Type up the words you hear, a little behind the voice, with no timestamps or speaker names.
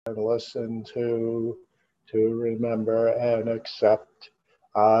and listen to remember and accept.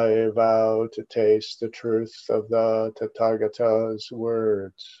 I vow to taste the truth of the Tathagata's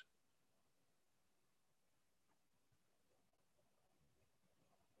words.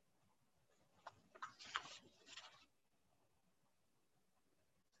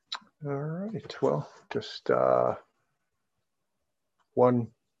 All right, well, just one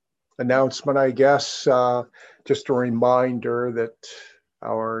announcement, I guess. Just a reminder that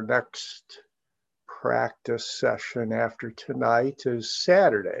our next practice session after tonight is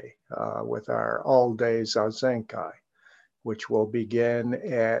Saturday with our all-day Zazenkai, which will begin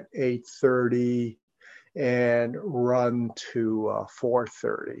at 8:30 and run to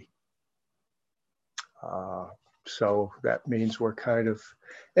 4:30. So that means we're kind of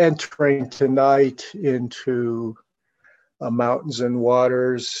entering tonight into a Mountains and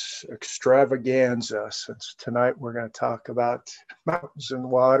Waters extravaganza, since tonight we're going to talk about Mountains and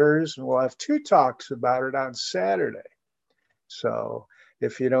Waters, and we'll have two talks about it on Saturday. So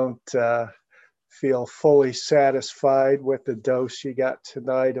if you don't feel fully satisfied with the dose you got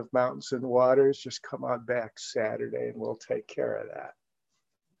tonight of Mountains and Waters, just come on back Saturday and we'll take care of that.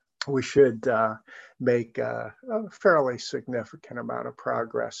 We should make a fairly significant amount of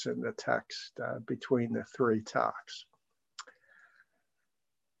progress in the text between the three talks.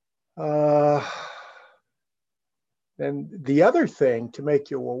 And the other thing to make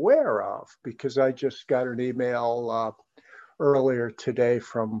you aware of, because I just got an email earlier today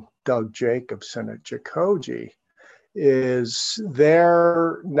from Doug Jacobson at Jikoji, is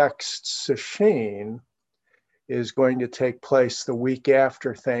their next sesshin is going to take place the week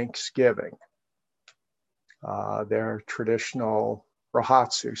after Thanksgiving, their traditional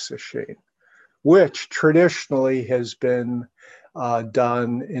Rahatsu sesshin, which traditionally has been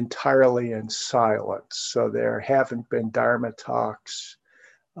done entirely in silence. So there haven't been Dharma talks,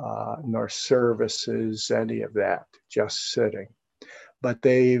 nor services, any of that, just sitting. But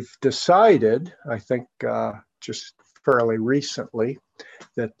they've decided, I think just fairly recently,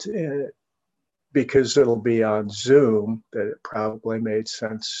 that because it'll be on Zoom, that it probably made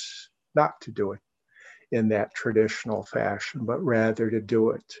sense not to do it in that traditional fashion, but rather to do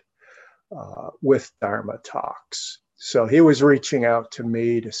it with Dharma talks. So he was reaching out to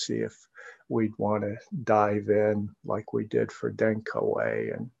me to see if we'd want to dive in like we did for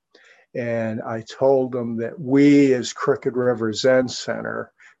Denko-Way. And I told him that we as Crooked River Zen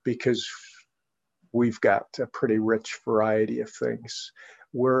Center, because we've got a pretty rich variety of things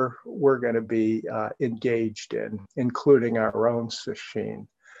we're going to be engaged in, including our own sesshin,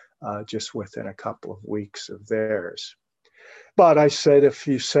 just within a couple of weeks of theirs. But I said, if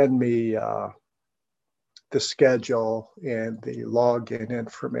you send me the schedule and the login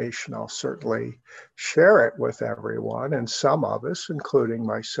information, I'll certainly share it with everyone. And some of us, including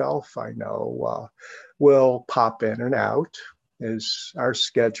myself, I know, will pop in and out as our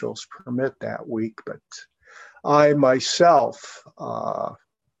schedules permit that week. But I myself,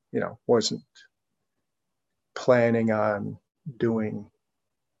 wasn't planning on doing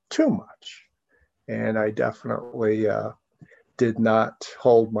too much. And I definitely did not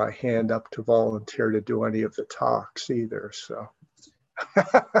hold my hand up to volunteer to do any of the talks either. So,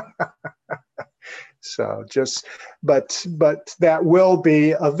 but that will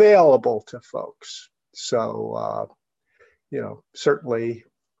be available to folks. So, certainly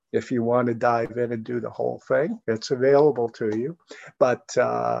if you want to dive in and do the whole thing, it's available to you. But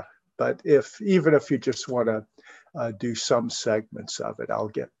even if you just want to do some segments of it, I'll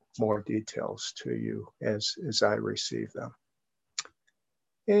get more details to you as I receive them.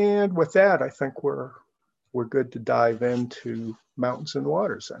 And with that, I think we're good to dive into Mountains and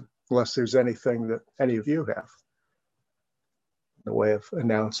Waters then, unless there's anything that any of you have in the way of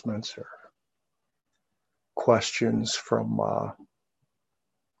announcements or questions from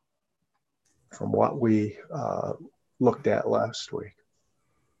what we looked at last week.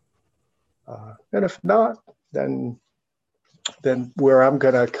 And if not, then where I'm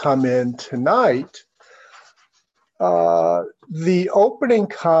going to come in tonight, the opening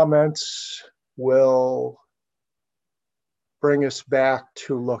comments will bring us back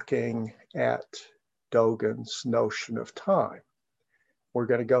to looking at Dogen's notion of time. We're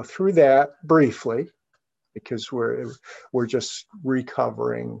going to go through that briefly because we're just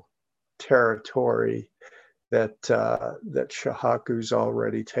recovering territory that Shohaku's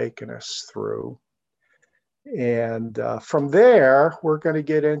already taken us through. And from there, we're going to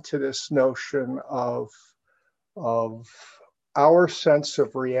get into this notion of our sense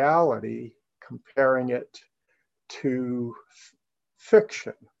of reality, comparing it to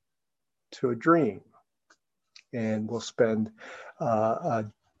fiction, to a dream. And we'll spend a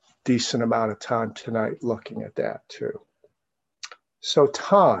decent amount of time tonight looking at that too. So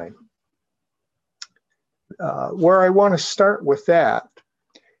time, where I want to start with that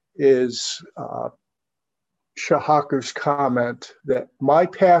is Shohaku's comment that my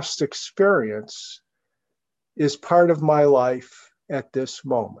past experience is part of my life at this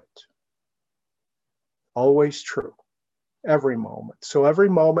moment. Always true, every moment. So every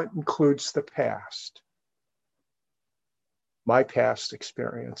moment includes the past. My past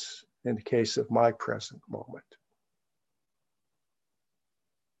experience in the case of my present moment.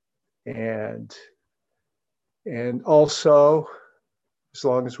 And also, as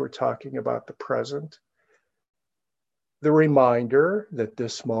long as we're talking about the present, the reminder that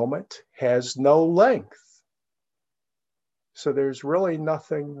this moment has no length. So there's really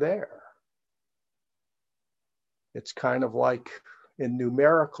nothing there. It's kind of like in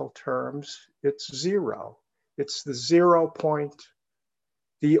numerical terms, it's zero. It's the 0 point,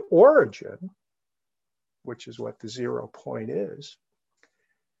 the origin, which is what the 0 point is,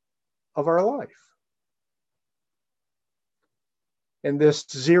 of our life. And this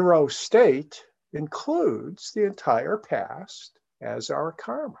zero state includes the entire past as our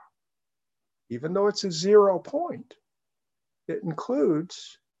karma. Even though it's a 0 point, it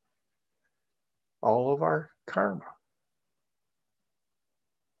includes all of our karma.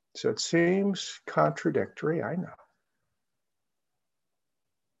 So it seems contradictory, I know.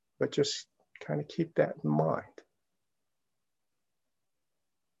 But just kind of keep that in mind.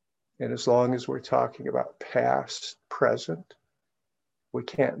 And as long as we're talking about past, present, we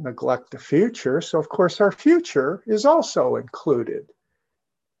can't neglect the future. So of course our future is also included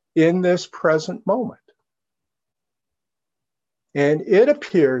in this present moment. And it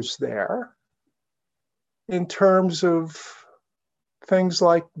appears there in terms of things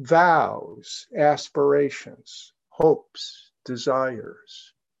like vows, aspirations, hopes,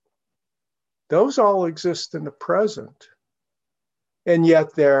 desires. Those all exist in the present, and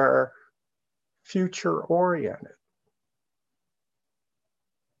yet they're future-oriented.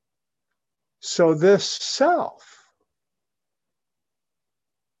 So this self,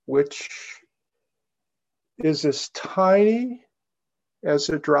 which is as tiny as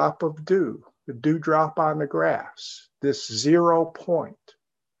a drop of dew, the dewdrop on the grass, this 0 point,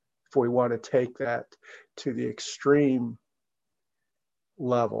 if we want to take that to the extreme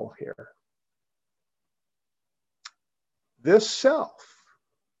level here. This self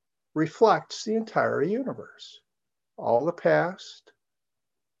reflects the entire universe, all the past,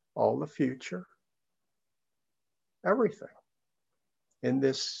 all the future, everything in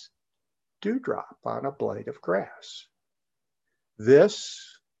this dewdrop on a blade of grass.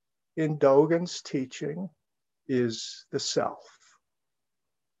 This, in Dogen's teaching, is the self.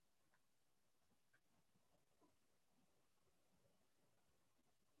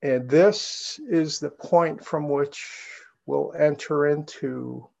 And this is the point from which we'll enter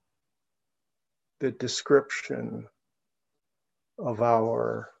into the description of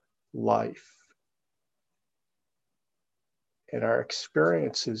our life and our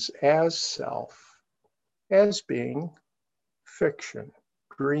experiences as self, as being fiction,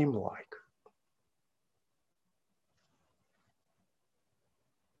 dreamlike.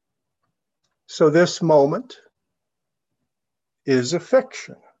 So this moment is a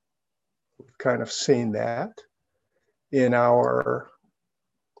fiction. We've kind of seen that in our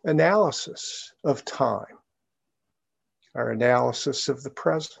analysis of time, our analysis of the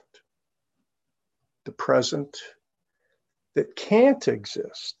present that can't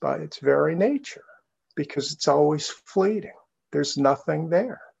exist by its very nature because it's always fleeting. There's nothing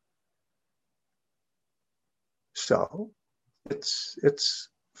there. So it's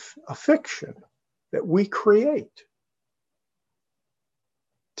a fiction that we create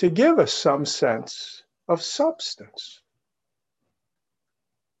to give us some sense of substance.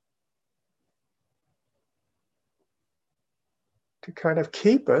 To kind of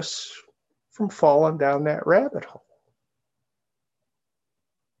keep us from falling down that rabbit hole.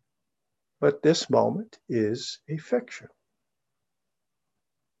 But this moment is a fiction.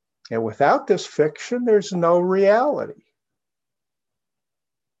 And without this fiction, there's no reality.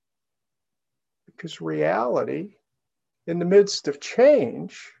 Because reality, in the midst of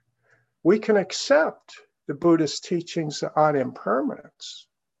change, we can accept the Buddhist teachings on impermanence,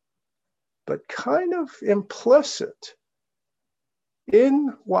 but kind of implicit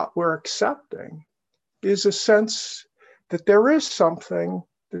in what we're accepting is a sense that there is something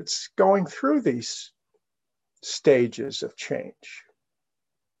that's going through these stages of change.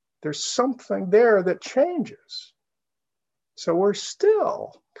 There's something there that changes. So we're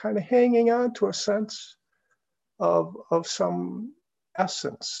still kind of hanging on to a sense of some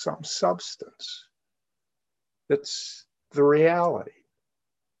essence, some substance that's the reality.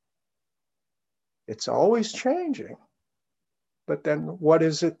 It's always changing, but then what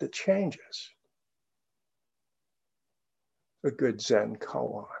is it that changes? A good Zen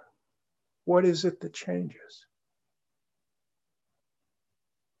koan. What is it that changes?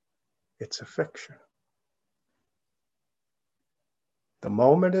 It's a fiction. The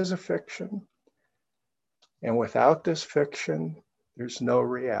moment is a fiction, and without this fiction, there's no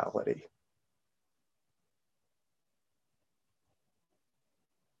reality.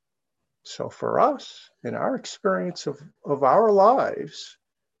 So for us, in our experience of our lives,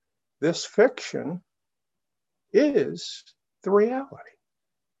 this fiction is the reality.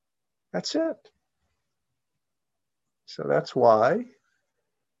 That's it. So that's why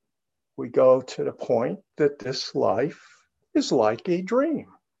we go to the point that this life is like a dream.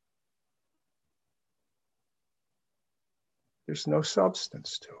 There's no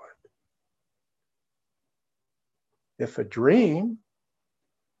substance to it. If a dream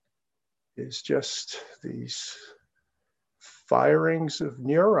is just these firings of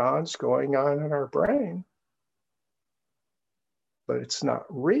neurons going on in our brain, but it's not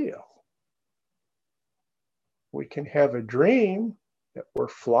real. We can have a dream that we're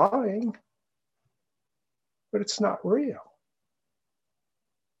flying, but it's not real.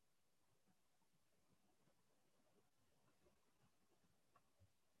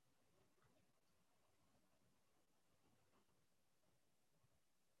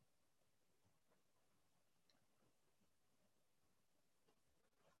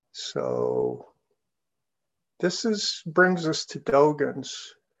 So this brings us to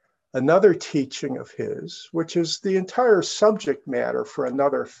Dogen's another teaching of his, which is the entire subject matter for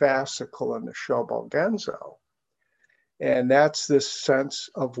another fascicle in the Shobogenzo. And that's this sense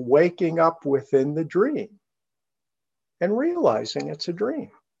of waking up within the dream and realizing it's a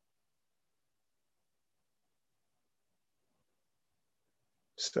dream.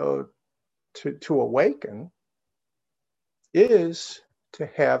 So to awaken is to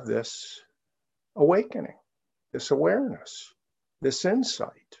have this awakening, this awareness, this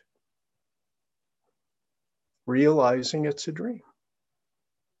insight, realizing it's a dream.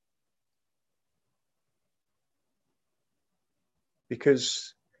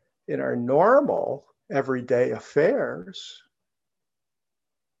 Because in our normal everyday affairs,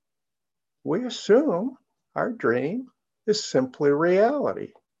 we assume our dream is simply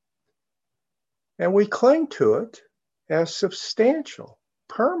reality. And we cling to it as substantial,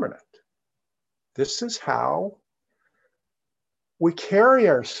 permanent. This is how we carry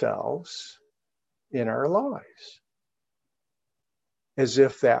ourselves in our lives, as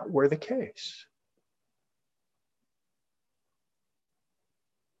if that were the case.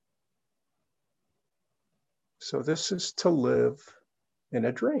 So this is to live in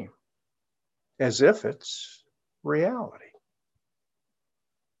a dream, as if it's reality.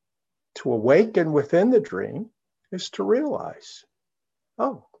 To awaken within the dream is to realize,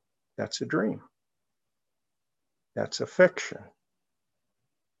 oh, that's a dream. That's a fiction.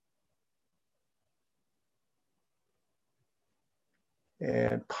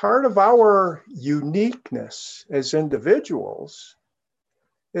 And part of our uniqueness as individuals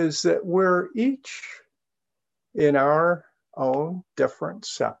is that we're each in our own different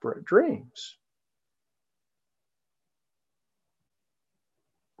separate dreams,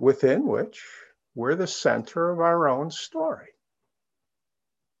 within which we're the center of our own story.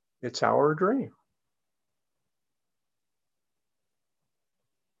 It's our dream.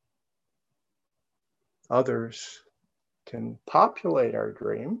 Others can populate our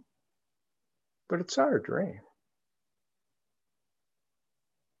dream, but it's our dream.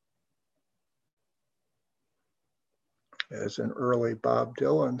 As an early Bob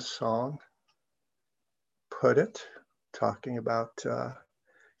Dylan song put it, talking about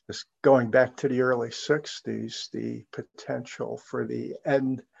just going back to the early 60s, the potential for the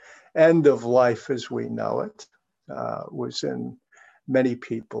end of life as we know it was in many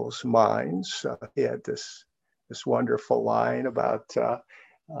people's minds. He had this wonderful line about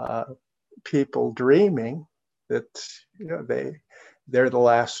people dreaming that they're the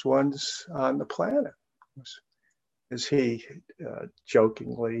last ones on the planet, as he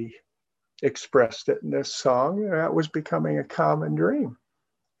jokingly expressed it in this song. That was becoming a common dream.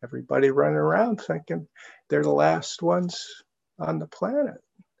 Everybody running around thinking they're the last ones on the planet.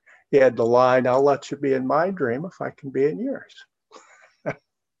 He had the line, "I'll let you be in my dream if I can be in yours."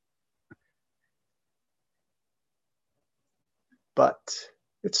 But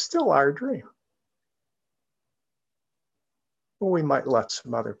it's still our dream. Well, we might let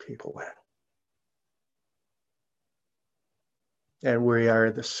some other people in. and we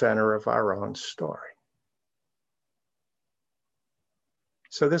are the center of our own story.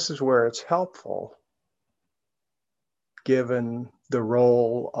 So this is where it's helpful, given the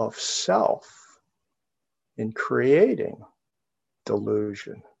role of self in creating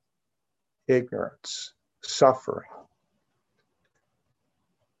delusion, ignorance, suffering.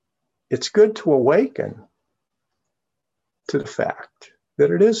 It's good to awaken to the fact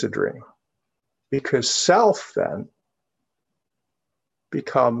that it is a dream, because self then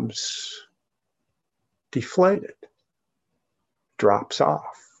becomes deflated, drops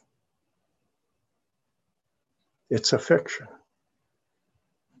off. It's a fiction.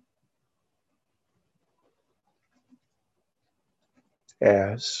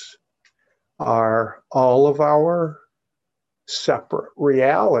 As are all of our separate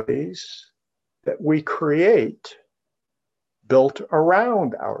realities that we create built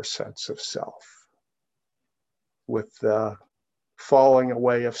around our sense of self. With the falling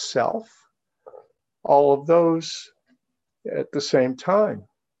away of self, all of those at the same time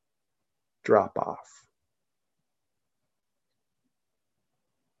drop off.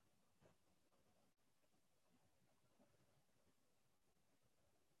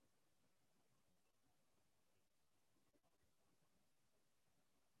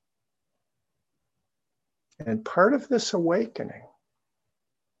 And part of this awakening,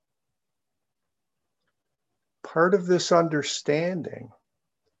 part of this understanding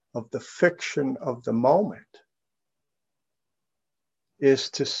of the fiction of the moment, is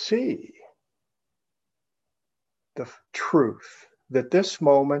to see the truth that this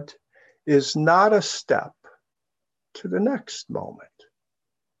moment is not a step to the next moment,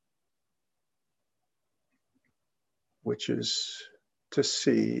 which is to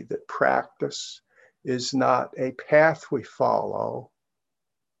see that practice is not a path we follow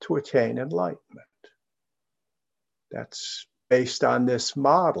to attain enlightenment. That's based on this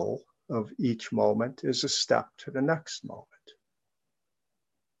model of each moment is a step to the next moment.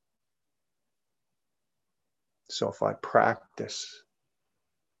 So if I practice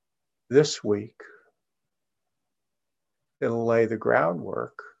this week, it'll lay the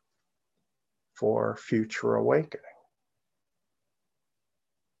groundwork for future awakening.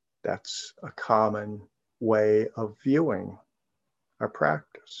 That's a common way of viewing our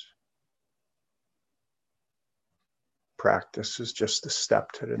practice. Practice is just a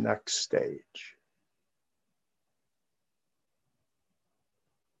step to the next stage.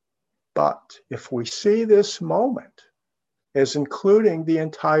 But if we see this moment as including the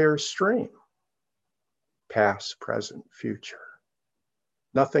entire stream, past, present, future,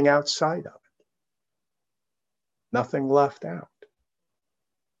 nothing outside of it, nothing left out,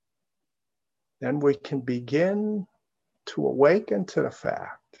 then we can begin to awaken to the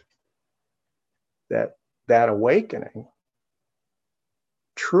fact that that awakening,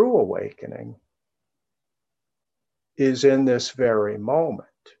 true awakening, is in this very moment.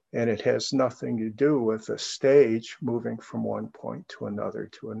 And it has nothing to do with a stage moving from one point to another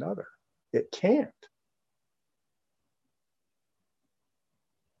to another. It can't.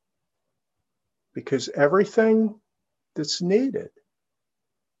 Because everything that's needed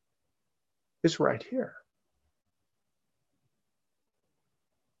is right here.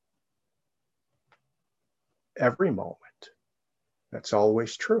 Every moment. That's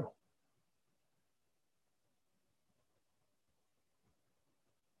always true.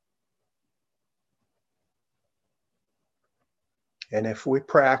 And if we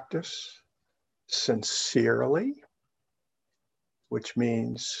practice sincerely, which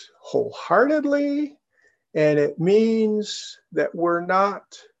means wholeheartedly, and it means that we're not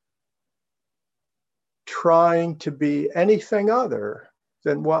trying to be anything other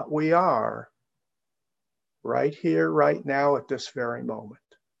than what we are right here, right now, at this very moment.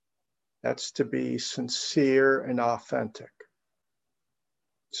 That's to be sincere and authentic.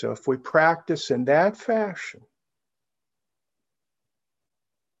 So if we practice in that fashion,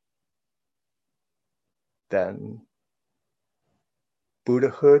 then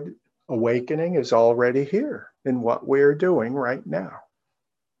Buddhahood awakening is already here in what we're doing right now,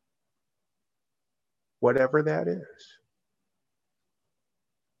 whatever that is.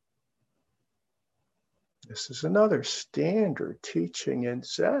 This is another standard teaching in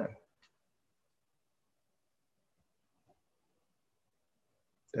Zen,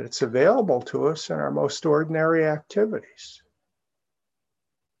 that it's available to us in our most ordinary activities.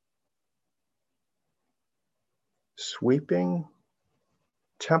 Sweeping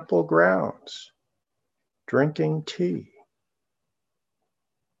temple grounds, drinking tea,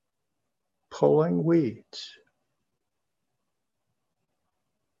 pulling weeds.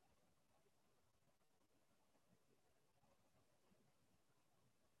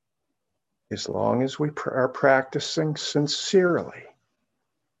 as long as we are practicing sincerely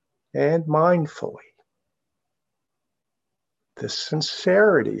and mindfully. This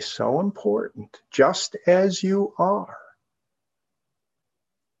sincerity is so important, just as you are.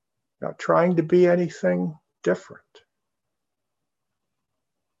 Not trying to be anything different.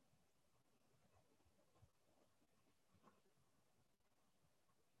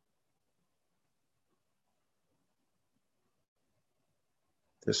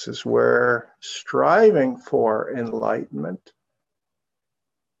 This is where striving for enlightenment,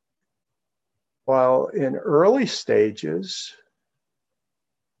 while in early stages,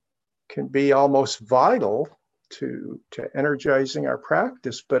 can be almost vital to energizing our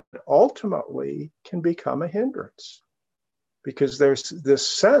practice, but ultimately can become a hindrance, because there's this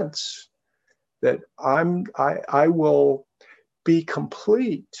sense that I will be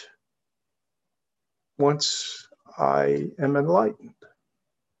complete once I am enlightened,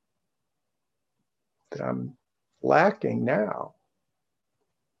 that I'm lacking now.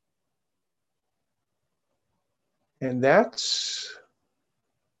 And that's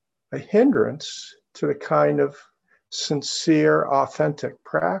a hindrance to the kind of sincere, authentic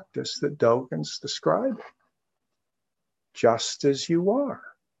practice that Dogen's describing, just as you are.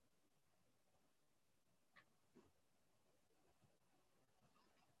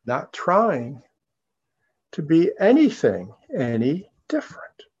 Not trying to be anything any different.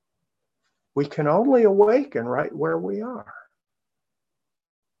 We can only awaken right where we are.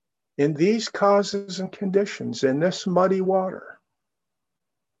 In these causes and conditions, in this muddy water,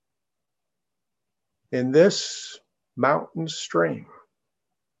 in this mountain stream,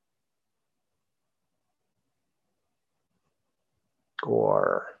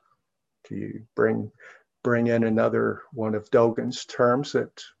 or do you bring in another one of Dogen's terms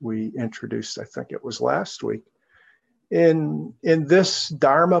that we introduced, I think it was last week, in this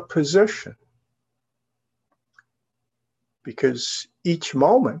Dharma position, because each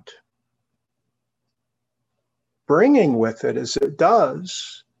moment, bringing with it as it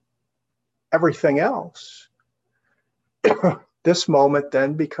does everything else, this moment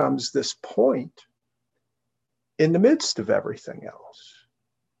then becomes this point in the midst of everything else,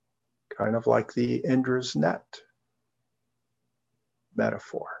 kind of like the Indra's net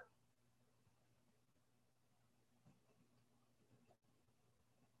metaphor.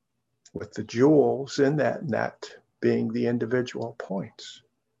 With the jewels in that net being the individual points.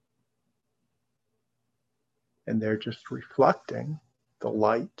 And they're just reflecting the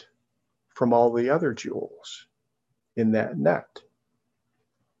light from all the other jewels in that net.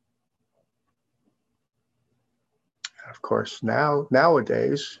 Of course,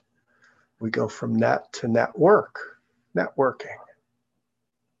 nowadays, we go from net to networking,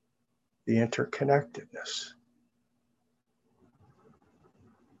 the interconnectedness,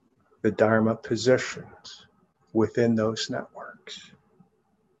 the Dharma positions within those networks.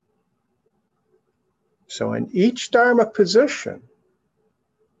 So in each Dharma position,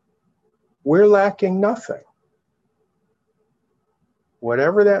 we're lacking nothing.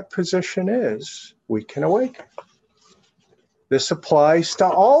 Whatever that position is, we can awaken. This applies to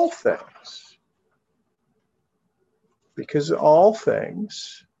all things, because all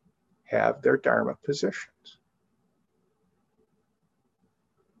things have their Dharma positions.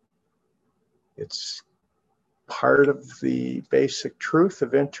 It's part of the basic truth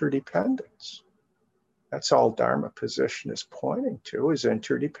of interdependence. That's all Dharma position is pointing to, is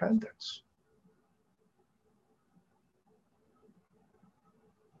interdependence.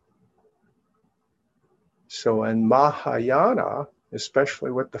 So in Mahayana,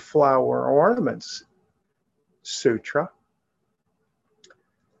 especially with the flower ornaments sutra,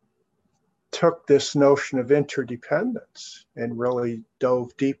 took this notion of interdependence and really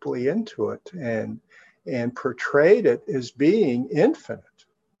dove deeply into it and portrayed it as being infinite.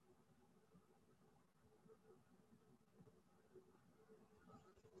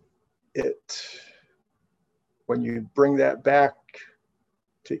 When you bring that back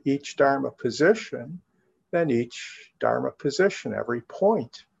to each Dharma position, then each Dharma position, every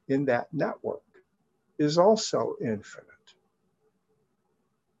point in that network, is also infinite.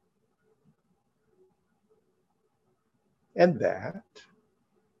 And that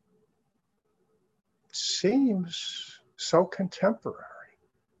seems so contemporary.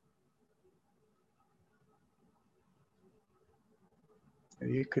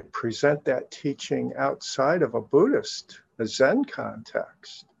 You could present that teaching outside of a Buddhist, a Zen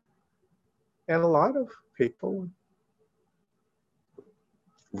context, and a lot of people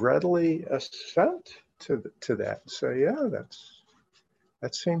readily assent to that and say, yeah,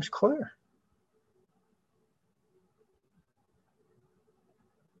 that seems clear.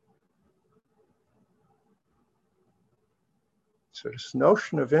 So this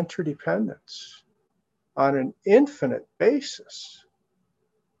notion of interdependence on an infinite basis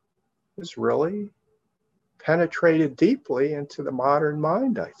is really penetrated deeply into the modern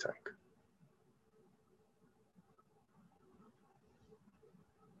mind, I think.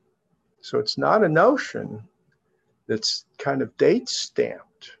 So it's not a notion that's kind of date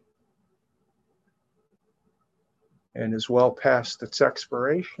stamped and is well past its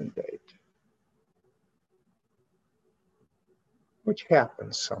expiration date, which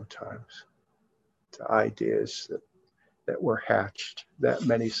happens sometimes to ideas that were hatched that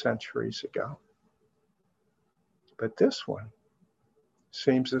many centuries ago. But this one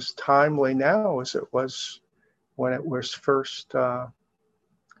seems as timely now as it was when it was first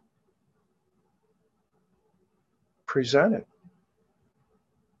presented.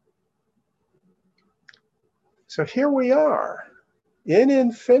 So here we are in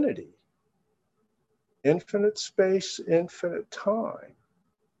infinity, infinite space, infinite time.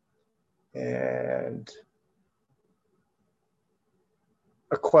 And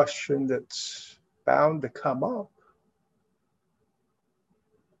a question that's bound to come up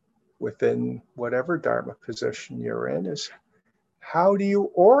within whatever Dharma position you're in is, how do you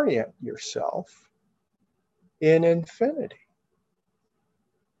orient yourself in infinity?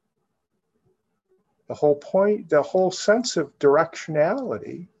 The whole point, the whole sense of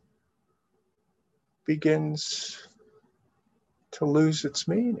directionality begins to lose its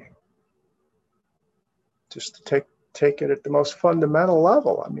meaning. Just to take it at the most fundamental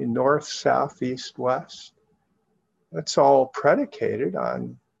level. I mean, north, south, east, west. That's all predicated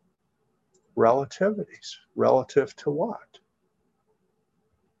on relativities. Relative to what?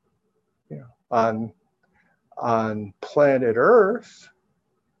 You know, on planet Earth,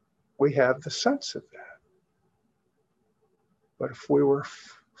 we have the sense of that. But if we were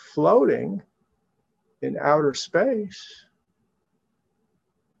floating in outer space,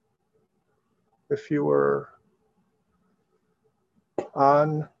 if you were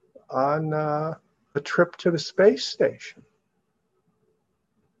on a trip to the space station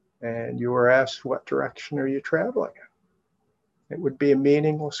and you were asked, what direction are you traveling in? It would be a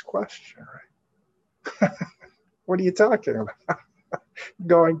meaningless question, right? What are you talking about?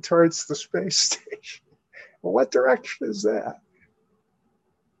 Going towards the space station. Well, what direction is that?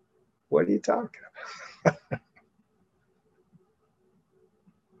 What are you talking about?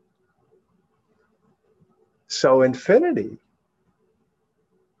 So infinity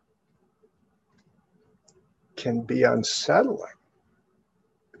can be unsettling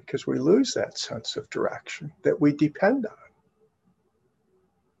because we lose that sense of direction that we depend on.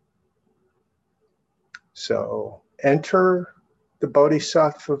 So enter the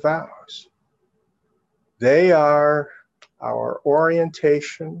Bodhisattva vows. They are our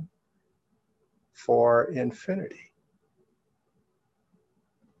orientation for infinity.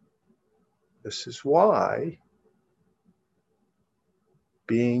 This is why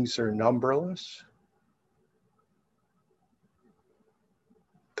beings are numberless,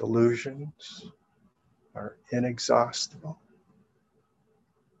 delusions are inexhaustible,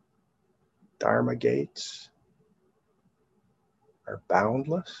 Dharma gates are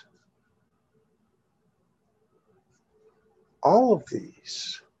boundless. All of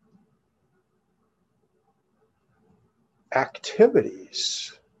these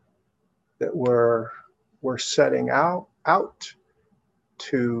activities that we're setting out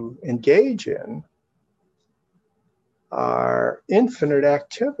to engage in are infinite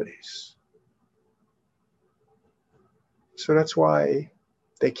activities. So that's why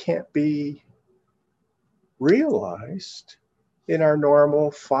they can't be realized in our normal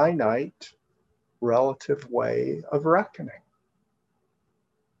finite relative way of reckoning.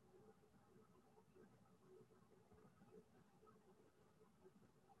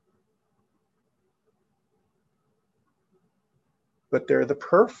 But they're the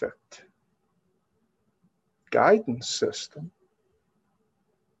perfect guidance system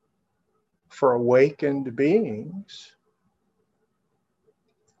for awakened beings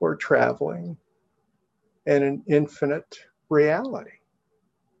who are traveling in an infinite reality.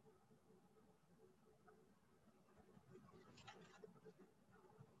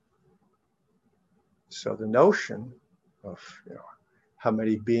 So the notion of, how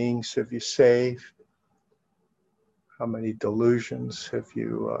many beings have you saved? How many delusions have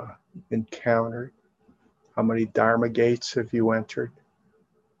you encountered? How many Dharma gates have you entered?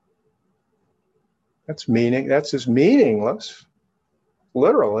 That's as meaningless,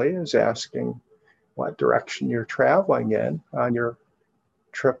 literally, as asking what direction you're traveling in on your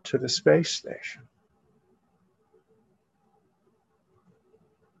trip to the space station.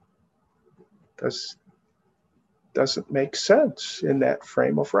 doesn't make sense in that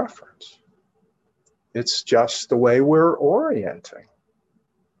frame of reference. It's just the way we're orienting.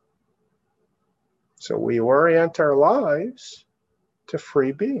 So we orient our lives to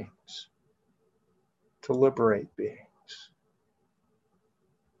free beings, to liberate beings,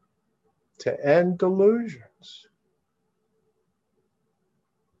 to end delusions,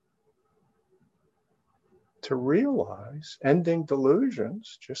 to realize ending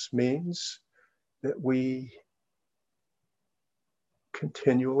delusions just means that we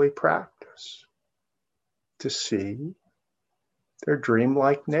continually practice to see their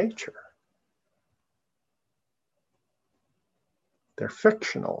dreamlike nature, their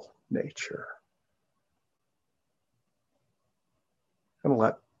fictional nature, and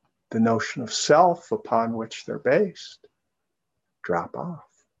let the notion of self upon which they're based drop off,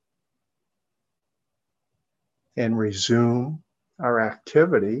 and resume our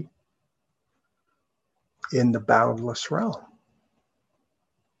activity in the boundless realm.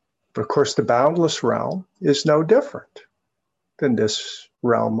 But of course, the boundless realm is no different than this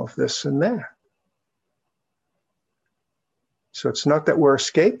realm of this and that. So it's not that we're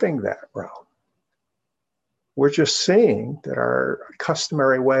escaping that realm. We're just seeing that our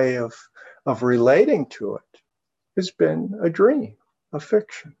customary way of relating to it has been a dream, a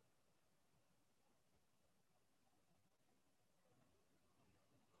fiction.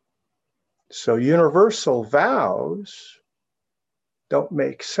 So universal vows don't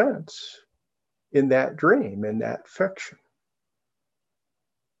make sense in that dream, in that fiction.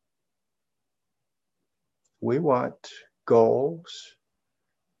 We want goals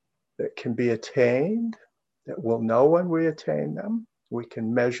that can be attained, that we'll know when we attain them. We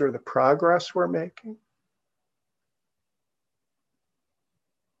can measure the progress we're making.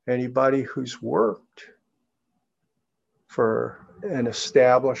 Anybody who's worked for an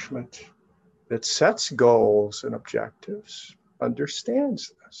establishment that sets goals and objectives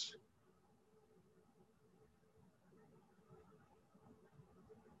understands this.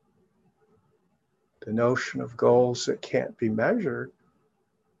 The notion of goals that can't be measured,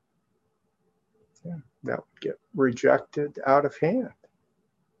 that would get rejected out of hand.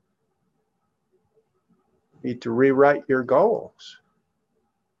 You need to rewrite your goals.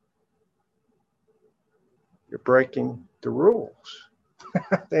 You're breaking the rules.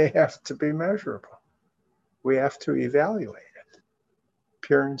 They have to be measurable. We have to evaluate it,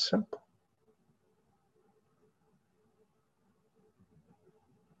 pure and simple.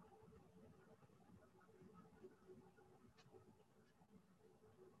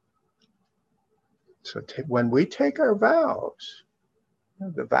 So when we take our vows,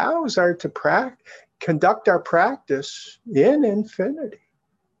 the vows are to conduct our practice in infinity,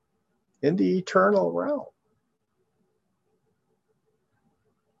 in the eternal realm.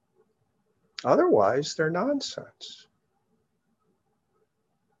 Otherwise, they're nonsense.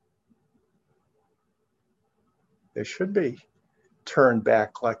 They should be turned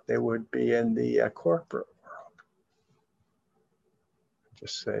back like they would be in the corporate world.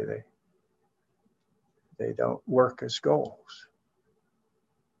 Just say they don't work as goals.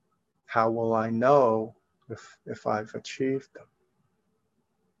 How will I know if I've achieved them?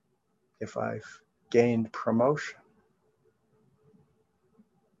 If I've gained promotion?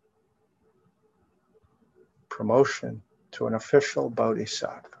 Promotion to an official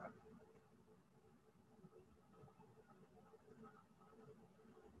bodhisattva.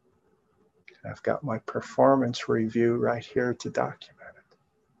 I've got my performance review right here to document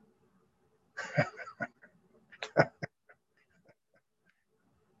it.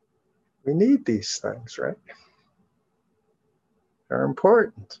 We need these things, right? They're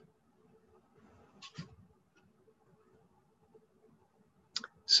important.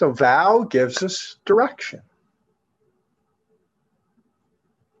 So vow gives us direction.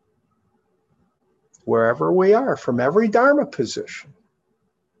 Wherever we are, from every Dharma position.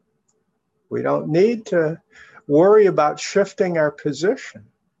 We don't need to worry about shifting our position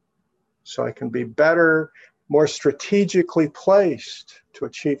so I can be better, more strategically placed to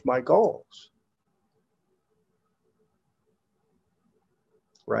achieve my goals.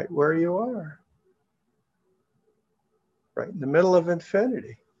 Right where you are. Right in the middle of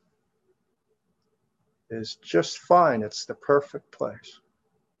infinity is just fine. It's the perfect place.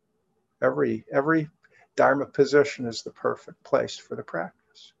 Every Dharma position is the perfect place for the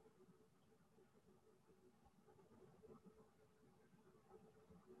practice.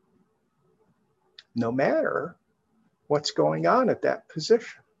 No matter what's going on at that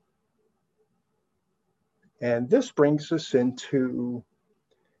position. And this brings us into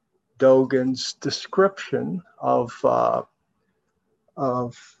Dogen's description of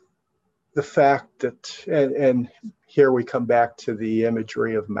the fact that, and here we come back to the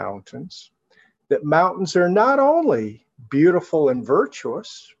imagery of mountains, that mountains are not only beautiful and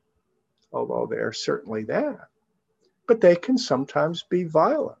virtuous, although they are certainly that, but they can sometimes be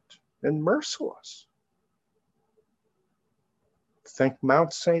violent and merciless. Think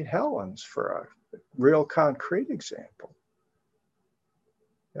Mount St. Helens for a real concrete example.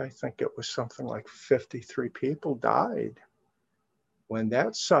 I think it was something like 53 people died when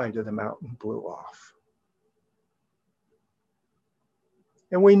that side of the mountain blew off.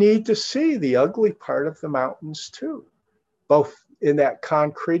 And we need to see the ugly part of the mountains too, both in that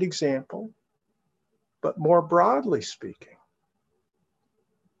concrete example, but more broadly speaking.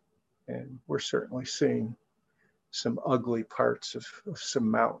 And we're certainly seeing some ugly parts of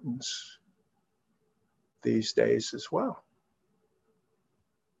some mountains these days as well,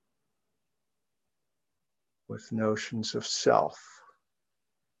 with notions of self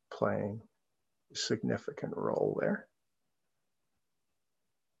playing a significant role there.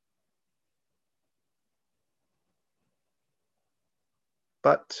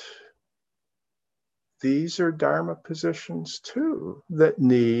 But these are Dharma positions too that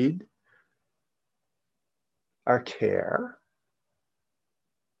need our care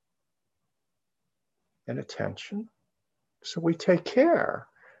and attention. So we take care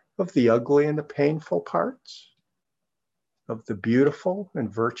of the ugly and the painful parts, of the beautiful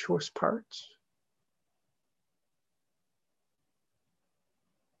and virtuous parts.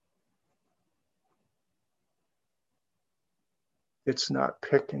 It's not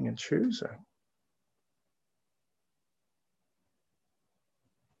picking and choosing.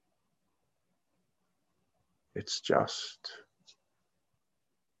 It's just,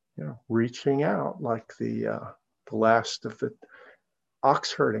 reaching out, like the last of the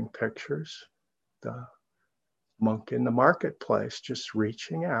ox herding pictures, the monk in the marketplace, just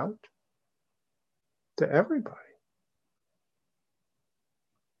reaching out to everybody.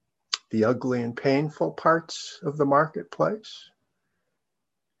 The ugly and painful parts of the marketplace,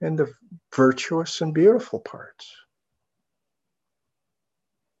 and the virtuous and beautiful parts.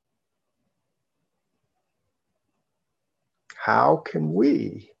 How can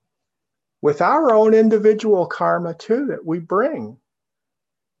we, with our own individual karma too, that we bring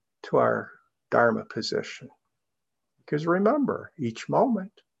to our Dharma position? Because remember, each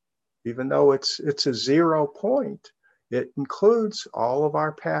moment, even though it's a 0 point, it includes all of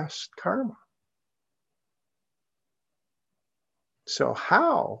our past karma. So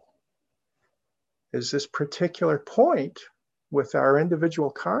how is this particular point with our individual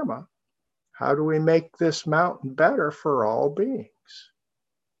karma, how do we make this mountain better for all beings?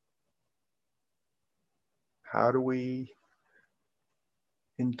 How do we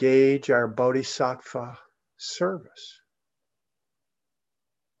engage our bodhisattva service?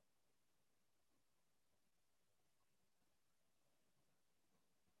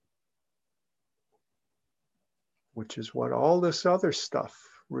 Which is what all this other stuff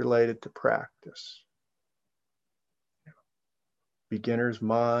related to practice. Beginner's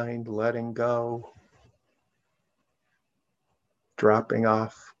mind, letting go, dropping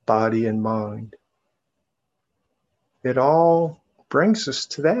off body and mind. It all brings us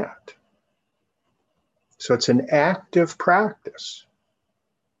to that. So it's an active practice.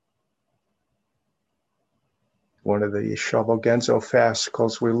 One of the Shobogenzo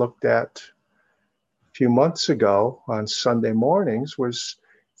fascicles we looked at a few months ago on Sunday mornings was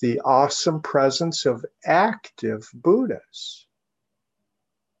the awesome presence of active Buddhas.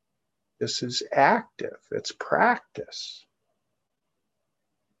 This is active, it's practice.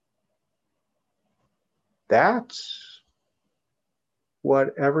 That's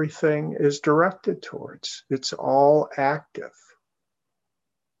what everything is directed towards. It's all active.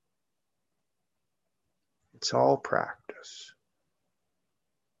 It's all practice.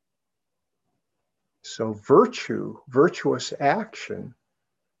 So virtuous action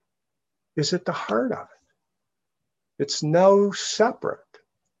is at the heart of it. It's no separate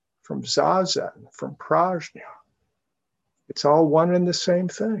from zazen, from prajna. It's all one and the same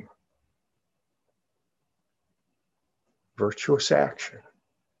thing. Virtuous action,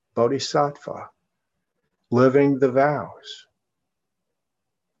 bodhisattva, living the vows.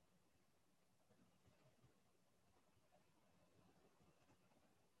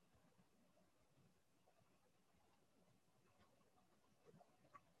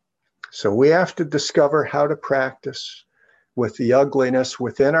 So we have to discover how to practice with the ugliness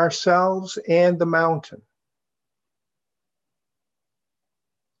within ourselves and the mountain.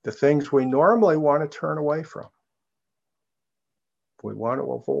 The things we normally want to turn away from, we want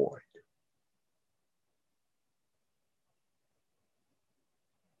to avoid.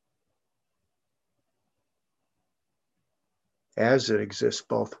 as it exists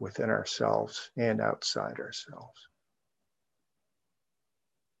both within ourselves and outside ourselves.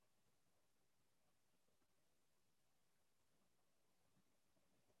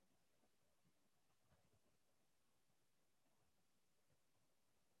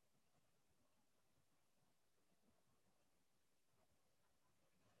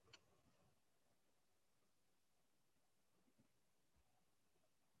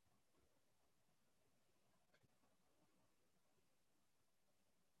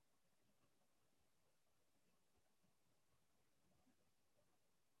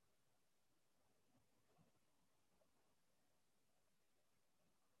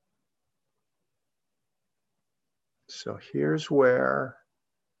 So here's where,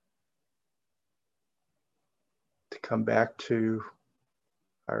 to come back to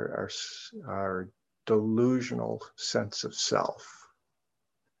our delusional sense of self.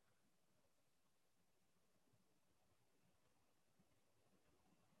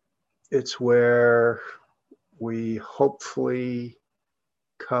 It's where we hopefully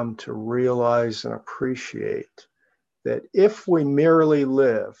come to realize and appreciate that if we merely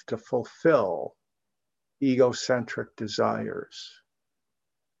live to fulfill egocentric desires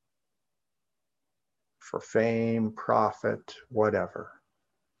for fame, profit, whatever,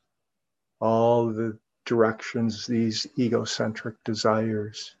 all the directions these egocentric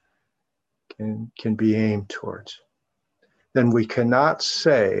desires can be aimed towards, then we cannot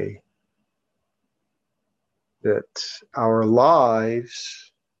say that our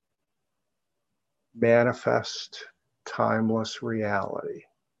lives manifest timeless reality.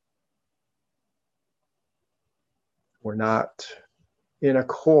 We're not in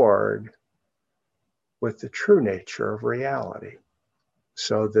accord with the true nature of reality.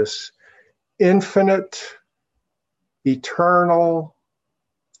 So this infinite, eternal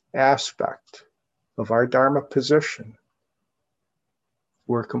aspect of our Dharma position,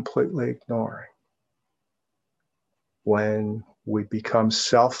 we're completely ignoring when we become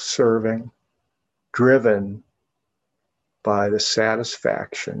self-serving, driven by the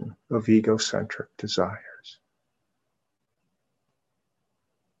satisfaction of egocentric desires.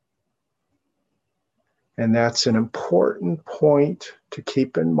 And that's an important point to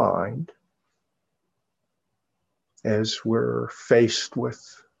keep in mind as we're faced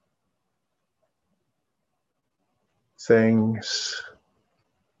with things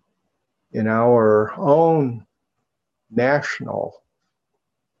in our own national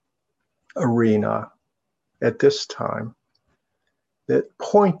arena at this time that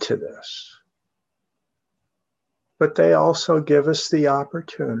point to this. But they also give us the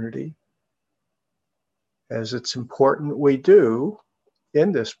opportunity, as it's important we do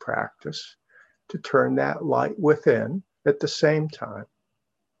in this practice, to turn that light within at the same time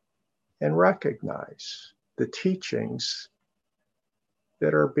and recognize the teachings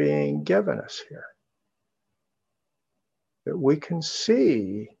that are being given us here. That we can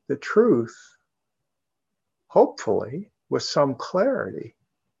see the truth, hopefully, with some clarity,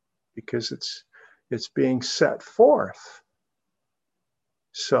 because it's being set forth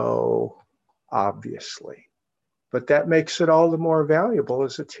so obviously. But that makes it all the more valuable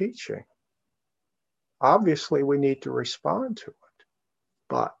as a teaching. Obviously, we need to respond to it,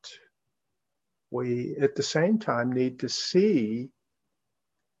 but we, at the same time, need to see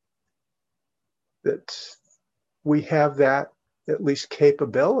that we have that at least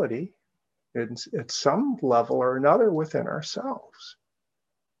capability at some level or another within ourselves.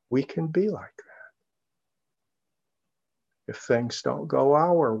 We can be like that. If things don't go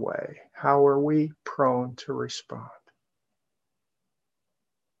our way, how are we prone to respond?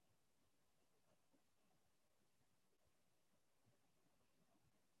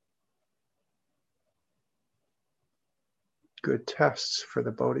 Good tests for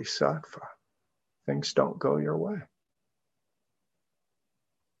the bodhisattva. Things don't go your way.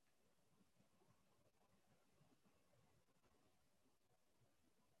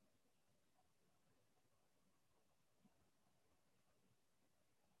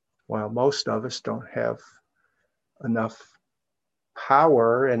 While most of us don't have enough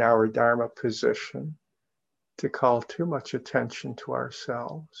power in our Dharma position to call too much attention to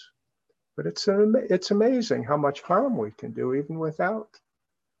ourselves. But it's amazing how much harm we can do even without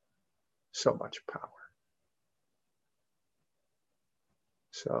so much power.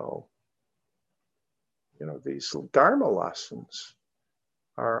 So, these Dharma lessons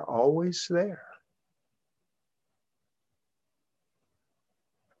are always there.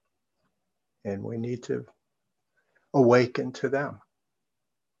 And we need to awaken to them.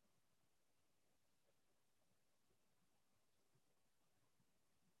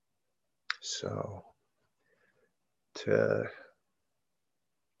 So to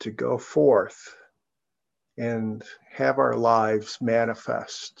go forth and have our lives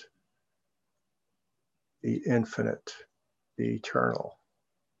manifest the infinite, the eternal.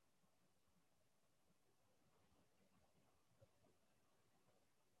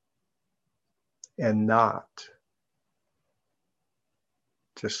 And not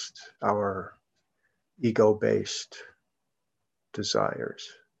just our ego-based desires.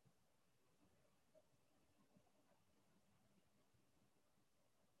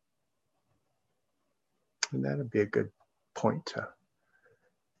 And that'd be a good point to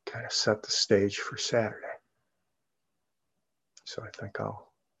kind of set the stage for Saturday. So I think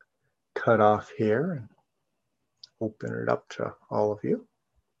I'll cut off here and open it up to all of you.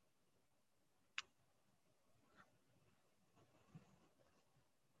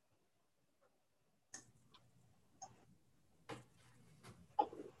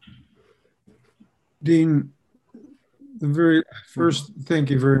 Dean, the very first,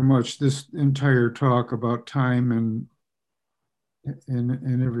 thank you very much. This entire talk about time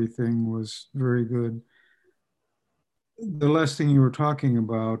and everything was very good. The last thing you were talking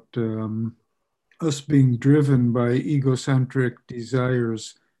about, us being driven by egocentric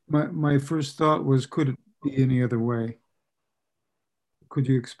desires. My first thought was, could it be any other way? Could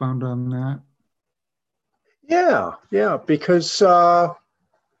you expound on that? Yeah, because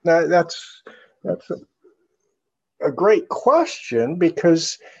that's a great question,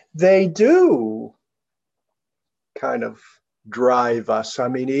 because they do kind of drive us. I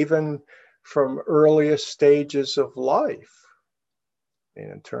mean, even from earliest stages of life,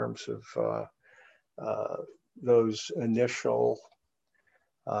 in terms of those initial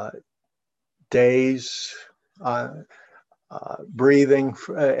days breathing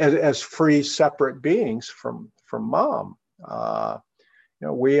as free, separate beings from mom.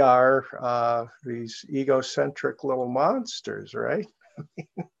 We are these egocentric little monsters, right?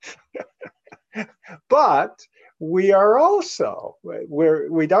 But we are also,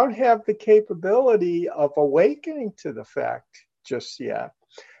 we don't have the capability of awakening to the fact just yet.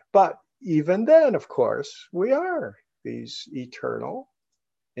 But even then, of course, we are these eternal,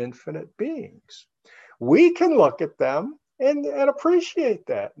 infinite beings. We can look at them and appreciate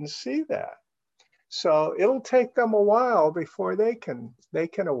that and see that. So it'll take them a while before they can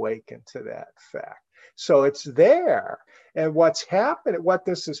awaken to that fact. So it's there. And what's happened, what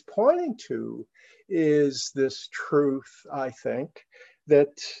this is pointing to, is this truth, I think,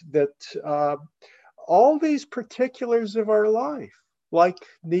 that all these particulars of our life, like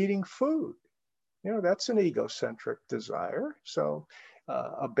needing food, that's an egocentric desire. So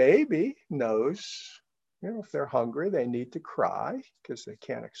a baby knows, if they're hungry, they need to cry because they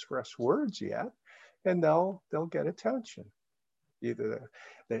can't express words yet, and they'll get attention. Either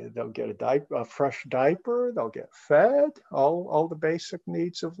they'll get a fresh diaper, they'll get fed. All the basic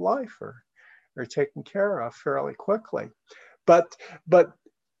needs of life are taken care of fairly quickly. But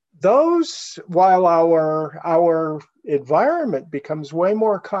those, while our environment becomes way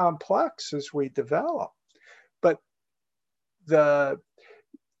more complex as we develop, but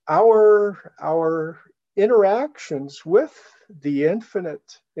our interactions with the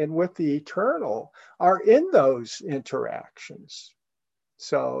infinite and with the eternal are in those interactions.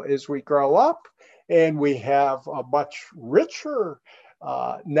 So as we grow up and we have a much richer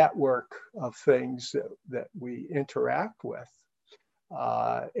network of things that we interact with,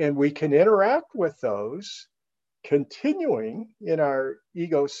 and we can interact with those continuing in our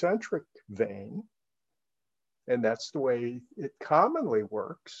egocentric vein, and that's the way it commonly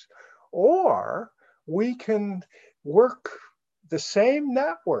works, or we can work the same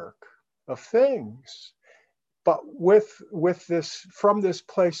network of things, but with this, from this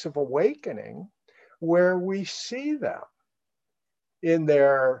place of awakening, where we see them in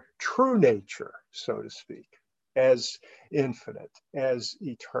their true nature, so to speak, as infinite, as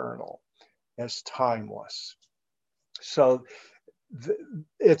eternal, as timeless. So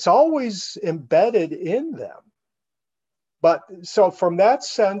it's always embedded in them. But so from that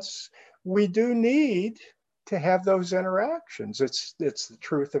sense, we do need to have those interactions. It's the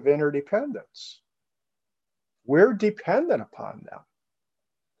truth of interdependence. We're dependent upon them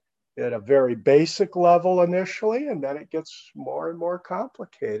at a very basic level initially, and then it gets more and more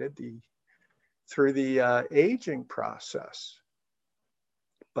complicated through the aging process.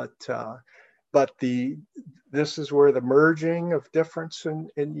 But this is where the merging of difference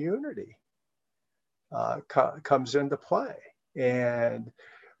and unity comes into play, and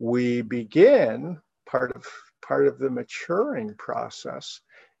we begin, part of the maturing process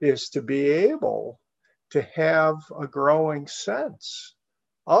is to be able to have a growing sense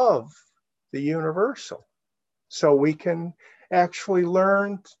of the universal, So we can actually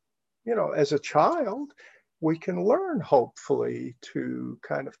learn, as a child, we can learn hopefully to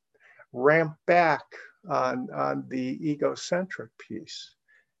kind of ramp back on the egocentric piece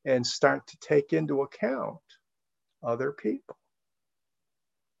and start to take into account other people.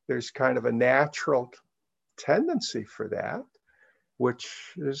 There's kind of a natural tendency for that,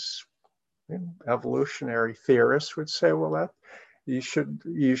 which is, evolutionary theorists would say, well, that you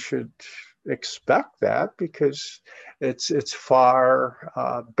should expect that, because it's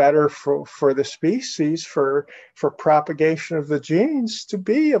far better for the species, for propagation of the genes, to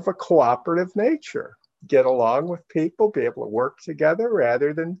be of a cooperative nature, get along with people, be able to work together,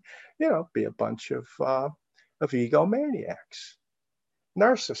 rather than be a bunch of egomaniacs,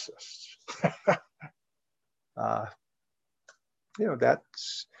 narcissists.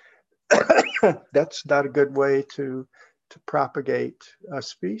 That's that's not a good way to propagate a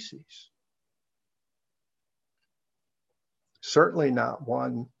species. Certainly not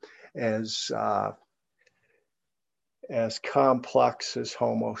one as complex as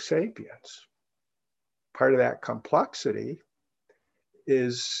Homo sapiens. Part of that complexity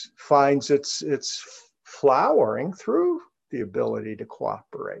finds its flowering through the ability to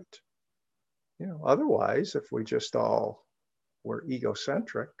cooperate. Otherwise, if we just all were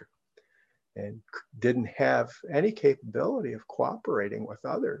egocentric and didn't have any capability of cooperating with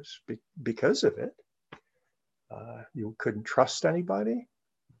others because of it, you couldn't trust anybody,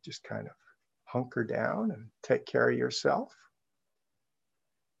 just kind of hunker down and take care of yourself.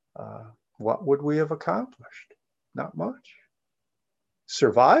 What would we have accomplished? Not much.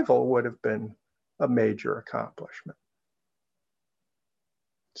 Survival would have been a major accomplishment.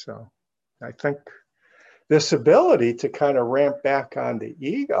 So I think this ability to kind of ramp back on the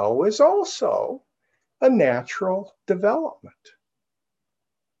ego is also a natural development.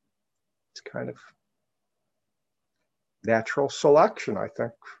 It's kind of natural selection, I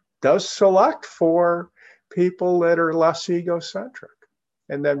think, does select for people that are less egocentric.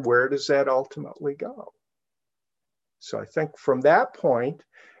 And then where does that ultimately go? So I think from that point,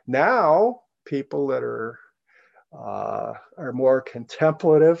 now people that are more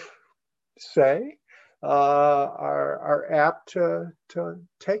contemplative, say, are apt to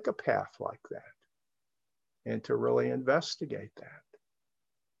take a path like that and to really investigate that.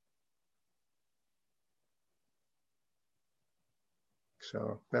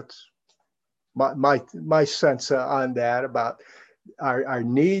 So that's my sense on that, about our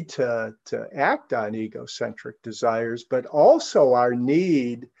need to act on egocentric desires, but also our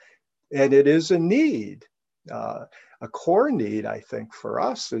need, and it is a need, a core need, I think, for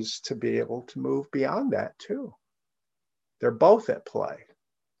us, is to be able to move beyond that too. They're both at play.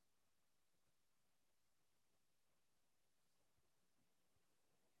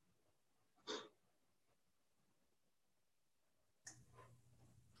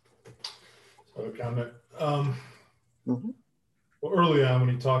 So a comment. Well, early on when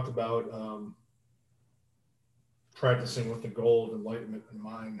he talked about practicing with the goal of enlightenment in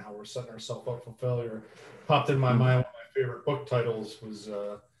mind, how we're setting ourselves up for failure, popped in my mind. One of my favorite book titles was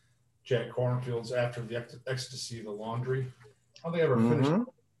Jack Kornfield's "After the Ecstasy of the Laundry." I don't think I ever finished it,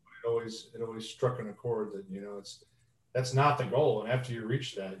 but it always struck an chord that that's not the goal, and after you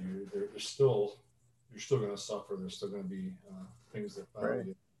reach that, you're still going to suffer. There's still going to be things that bother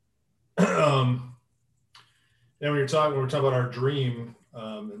you. And when we're talking about our dream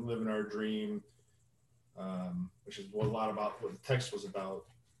and living our dream, which is a lot about what the text was about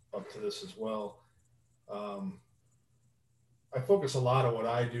up to this as well. I focus a lot on what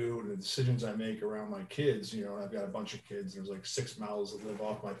I do and the decisions I make around my kids. I've got a bunch of kids. There's like 6 mouths that live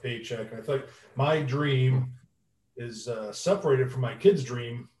off my paycheck. And I feel like my dream is separated from my kids'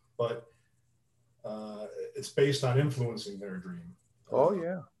 dream, but it's based on influencing their dream. Oh,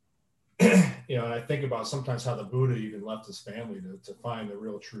 yeah. And I think about sometimes how the Buddha even left his family to find the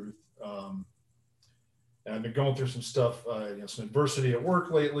real truth. And I've been going through some stuff, some adversity at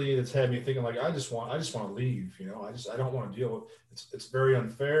work lately that's had me thinking, like, I just want to leave. I don't want to deal with it. It's very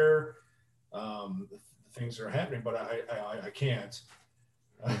unfair, the things that are happening, but I can't.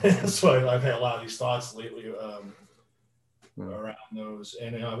 So I've had a lot of these thoughts lately around those,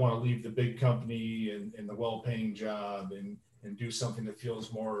 and I want to leave the big company and the well-paying job and do something that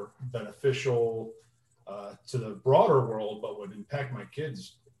feels more beneficial to the broader world, but would impact my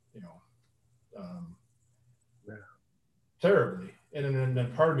kids, terribly. And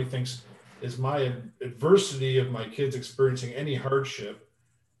then part of me thinks, is my adversity of my kids experiencing any hardship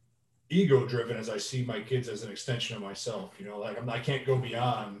ego driven, as I see my kids as an extension of myself? I can't go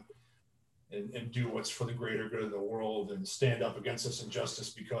beyond and do what's for the greater good of the world and stand up against this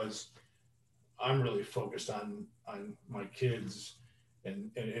injustice because I'm really focused on my kids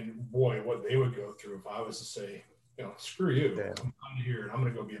and boy, what they would go through if I was to say, screw you, Yeah. I'm out of here and I'm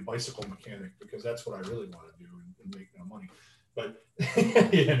going to go be a bicycle mechanic because that's what I really want to do and make no money. But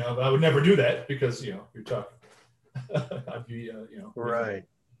I would never do that because you're talking. I'd be Right.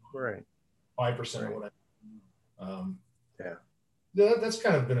 5% Right. of what I. Yeah. That's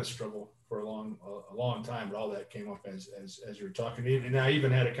kind of been a struggle for a long time, but all that came up as you were talking. And I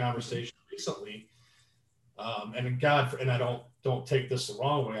even had a conversation recently, and I don't take this the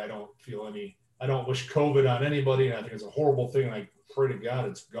wrong way. I don't wish COVID on anybody, and I think it's a horrible thing. And I pray to God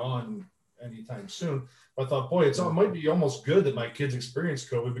it's gone anytime soon. But I thought, boy, it might be almost good that my kids experienced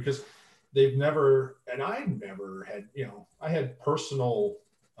COVID because they've never, and I never had, I had personal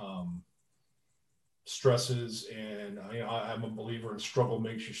stresses, and I'm a believer in struggle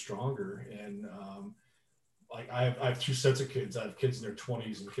makes you stronger. And like I have two sets of kids. I have kids in their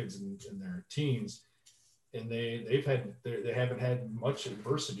 20s and kids in their teens, and they haven't had much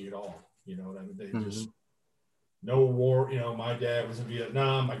adversity at all. You know what I mean? They just no war. My dad was in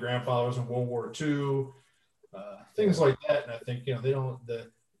Vietnam. My grandfather was in World War II. Things like that. And I think they don't.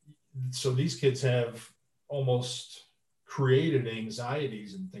 So these kids have almost created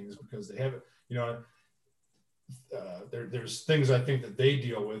anxieties and things because they haven't. There's things I think that they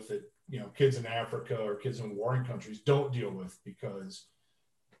deal with that kids in Africa or kids in warring countries don't deal with because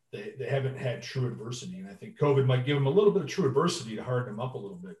they haven't had true adversity. And I think COVID might give them a little bit of true adversity to harden them up a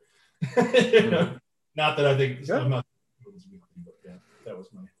little bit. Not that I think I'm not, but yeah, that was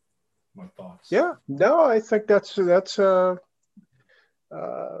my thoughts. Yeah, no, I think that's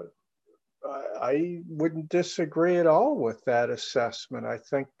I wouldn't disagree at all with that assessment. I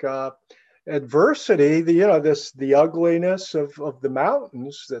think adversity, the ugliness of the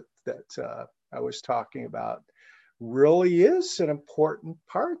mountains that I was talking about, really is an important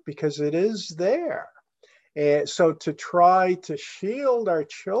part because it is there. And so to try to shield our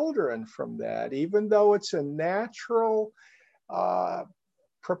children from that, even though it's a natural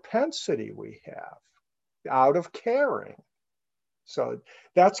propensity we have out of caring. So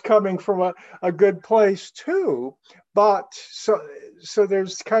that's coming from a good place too. But so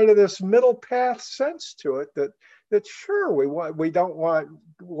there's kind of this middle path sense to it that sure, we don't want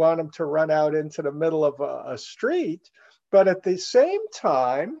them to run out into the middle of a street, but at the same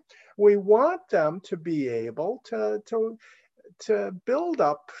time, we want them to be able to build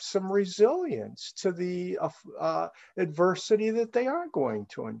up some resilience to the adversity that they are going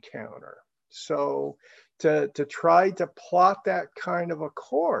to encounter. So to try to plot that kind of a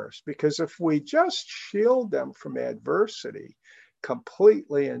course, because if we just shield them from adversity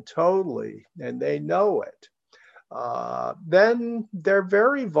completely and totally, and they know it, then they're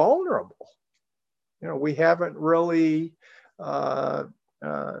very vulnerable. We haven't really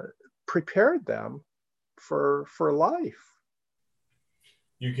prepared them for life.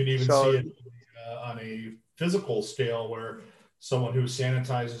 You can even see it on a physical scale where someone who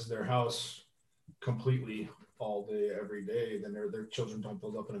sanitizes their house completely all day, every day, then their children don't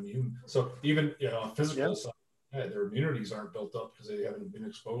build up an immune. So even on physical side, their immunities aren't built up because they haven't been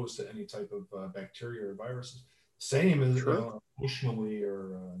exposed to any type of bacteria or viruses. Same as emotionally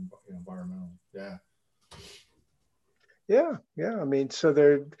or environmentally. Yeah. I mean, so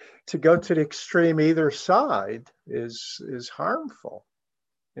to go to the extreme either side is harmful.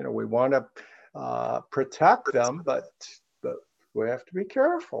 We want to protect them, but we have to be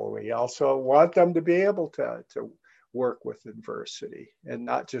careful. We also want them to be able to work with adversity and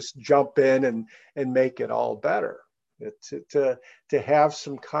not just jump in and make it all better. To have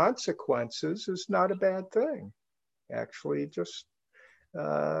some consequences is not a bad thing. Actually, just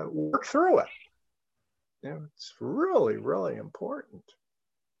work through it. It's really, really important.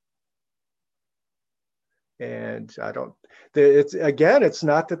 And it's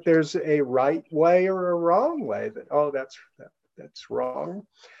not that there's a right way or a wrong way that's wrong.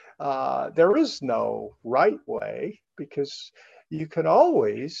 There is no right way because you can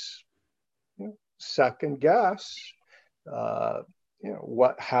always second guess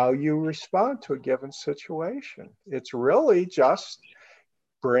how you respond to a given situation. It's really just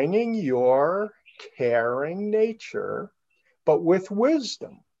bringing your caring nature, but with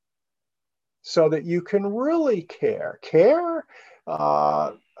wisdom, so that you can really care.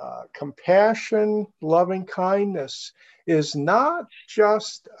 Compassion, loving kindness is not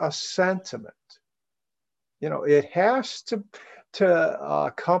just a sentiment. It has to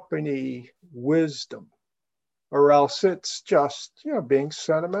accompany wisdom, or else it's just being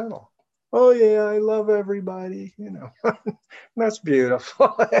sentimental. Oh yeah, I love everybody. That's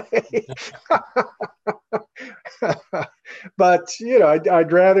beautiful. But,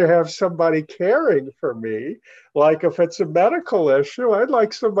 I'd rather have somebody caring for me. Like if it's a medical issue, I'd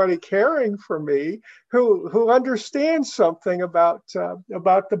like somebody caring for me who understands something about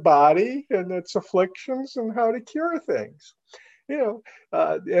the body and its afflictions and how to cure things.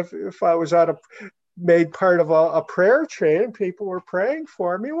 If I was made part of a prayer chain, people were praying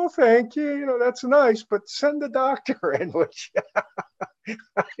for me. Well, thank you. That's nice, but send the doctor in, which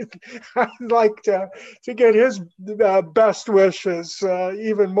I'd like to get his best wishes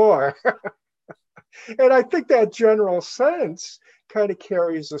even more. And I think that general sense kind of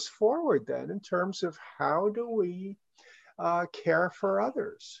carries us forward then in terms of how do we care for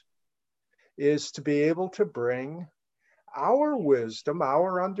others, is to be able to bring our wisdom,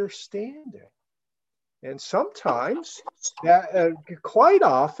 our understanding. And sometimes, quite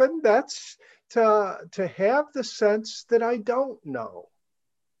often, that's to have the sense that I don't know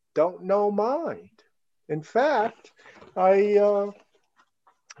mind. In fact, I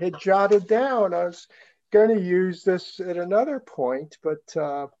had jotted down, I was going to use this at another point, but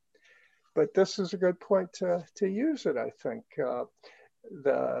this is a good point to use it, I think.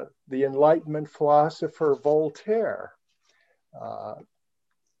 The Enlightenment philosopher Voltaire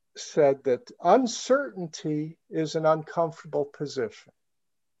said that uncertainty is an uncomfortable position.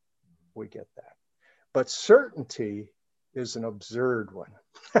 We get that. But certainty is an absurd one.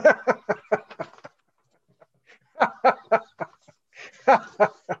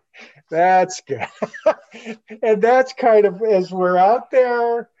 That's good. And that's kind of, as we're out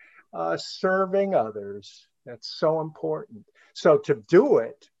there serving others, that's so important. So to do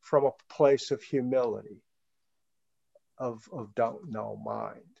it from a place of humility, of don't know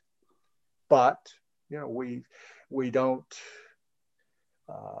mind. But, we don't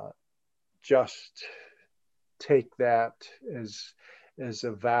just take that as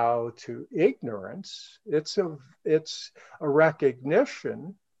a vow to ignorance. It's a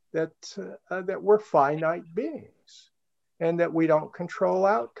recognition that we're finite beings and that we don't control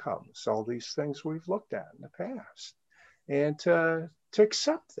outcomes, all these things we've looked at in the past, and to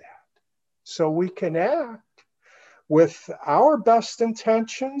accept that so we can act with our best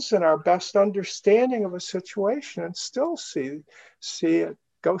intentions and our best understanding of a situation and still see it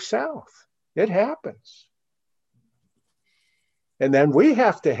go south. It happens. And then we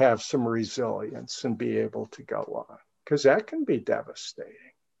have to have some resilience and be able to go on, because that can be devastating.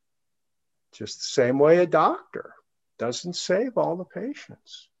 Just the same way a doctor doesn't save all the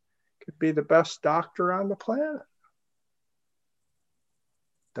patients. Could be the best doctor on the planet.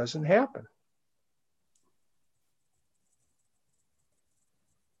 Doesn't happen.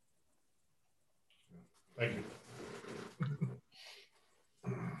 Thank you.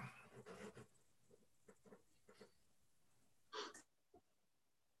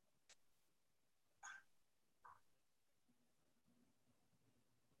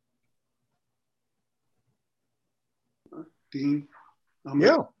 Dean,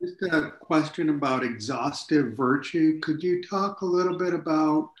 Yeah. just a question about exhaustive virtue. Could you talk a little bit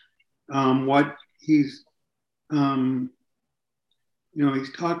about what he's, he's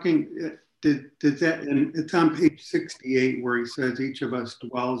talking, did that, and it's on page 68 where he says each of us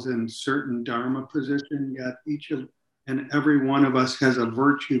dwells in certain dharma position, yet each of and every one of us has a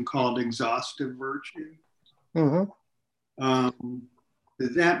virtue called exhaustive virtue. Mm-hmm.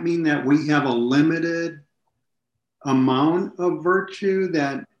 Does that mean that we have a limited amount of virtue,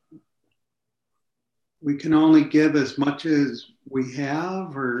 that we can only give as much as we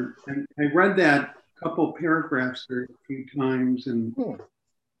have? Or, and I read that couple paragraphs there a few times, and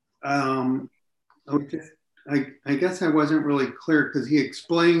I guess I wasn't really clear, because he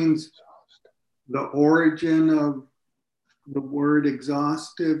explains the origin of the word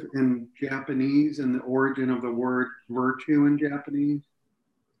exhaustive in Japanese and the origin of the word virtue in Japanese.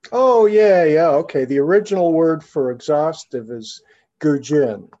 Oh, yeah. Okay. The original word for exhaustive is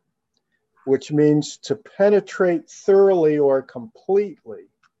gujin, which means to penetrate thoroughly or completely.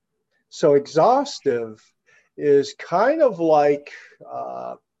 So exhaustive is kind of like,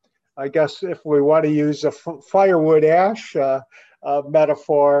 I guess if we want to use a firewood ash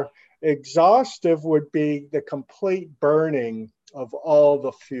metaphor, exhaustive would be the complete burning of all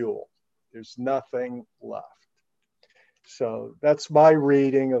the fuel. There's nothing left. So that's my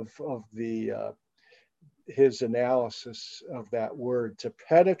reading of his analysis of that word, to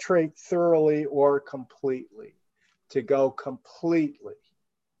penetrate thoroughly or completely, to go completely.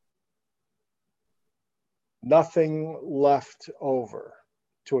 Nothing left over,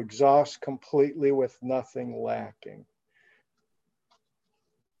 to exhaust completely with nothing lacking.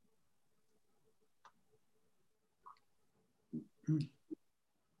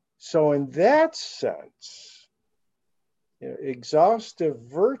 So in that sense, exhaustive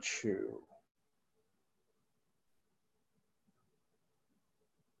virtue.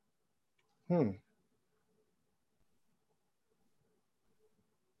 And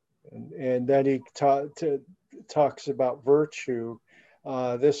then he talks about virtue.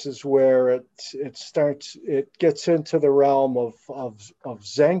 This is where it gets into the realm of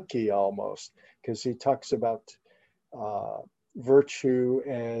Zenki almost, because he talks about virtue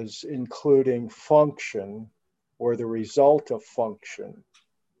as including function or the result of function.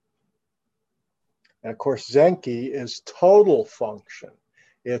 And of course, Zenki is total function.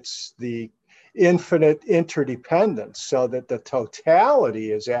 It's the infinite interdependence, so that the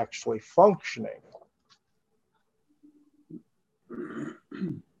totality is actually functioning.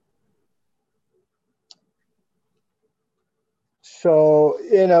 So,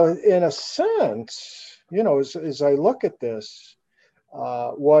 in a sense, as I look at this,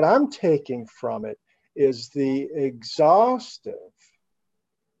 what I'm taking from it is the exhaustive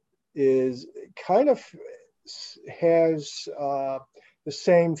is kind of has the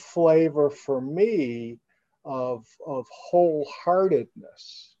same flavor for me of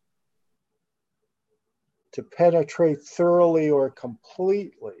wholeheartedness. To penetrate thoroughly or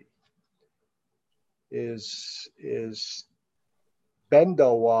completely is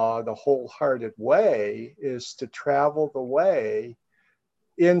Bendowa, the wholehearted way, is to travel the way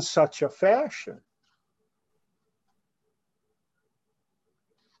in such a fashion.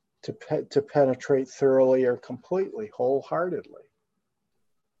 To penetrate thoroughly or completely, wholeheartedly.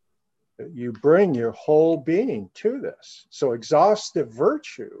 You bring your whole being to this. So exhaustive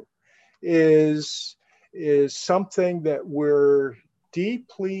virtue is something that we're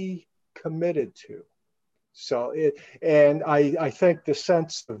deeply committed to. So I think the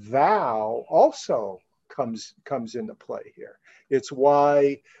sense of vow also comes into play here. It's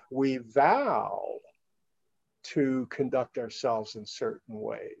why we vow to conduct ourselves in certain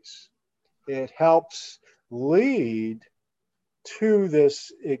ways. It helps lead to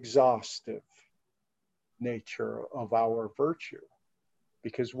this exhaustive nature of our virtue,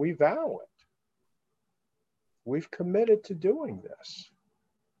 because we vow it. We've committed to doing this.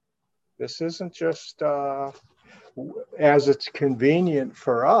 This isn't just as it's convenient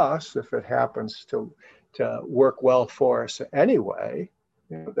for us. If it happens to work well for us anyway,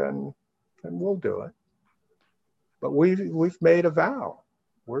 then we'll do it. But we've made a vow.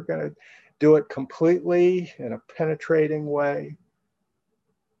 We're going to do it completely in a penetrating way.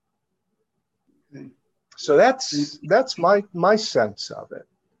 Okay. So that's my sense of it.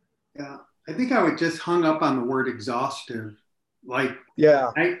 Yeah, I think I would just hung up on the word exhaustive. Like,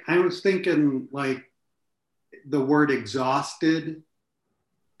 yeah, I was thinking like the word exhausted,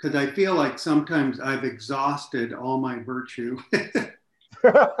 because I feel like sometimes I've exhausted all my virtue.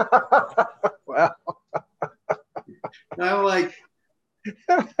 well, I'm like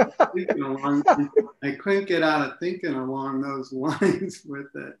thinking along. I couldn't get out of thinking along those lines with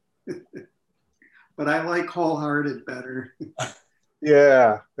it. But I like wholehearted better.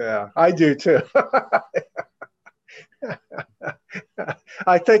 yeah, I do too.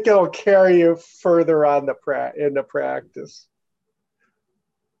 I think it'll carry you further on in the practice.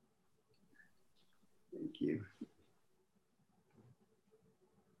 Thank you.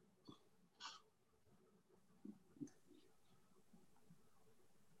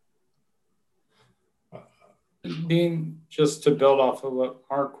 Dean, just to build off of what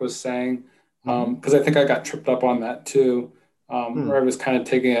Mark was saying, because I think I got tripped up on that too, where I was kind of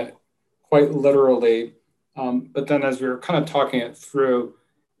taking it quite literally. But then as we were kind of talking it through,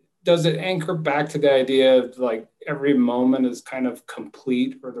 does it anchor back to the idea of like every moment is kind of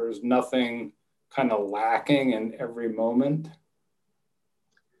complete, or there's nothing kind of lacking in every moment?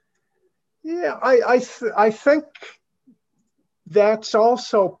 Yeah, I think that's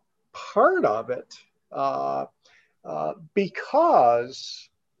also part of it, because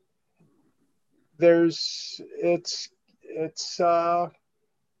there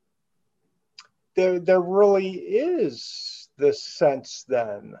really is this sense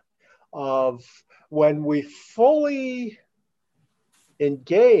then of when we fully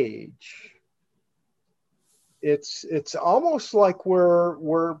engage, it's almost like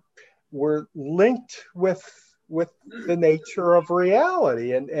we're linked with the nature of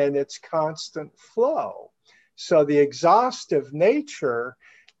reality and its constant flow. So the exhaustive nature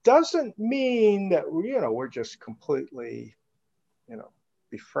doesn't mean that we're just completely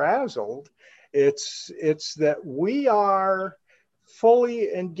befrazzled. It's that we are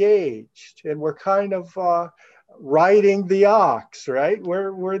fully engaged and we're kind of riding the ox, right?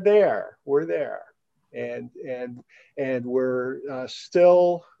 We're there, and we're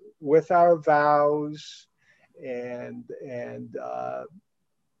still with our vows, and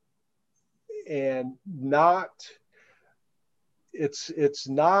not, it's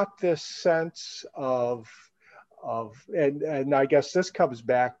not this sense of and I guess this comes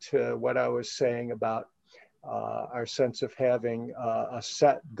back to what I was saying about our sense of having a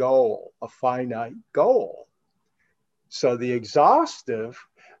set goal, a finite goal. So the exhaustive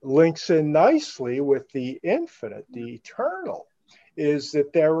links in nicely with the infinite, the eternal, is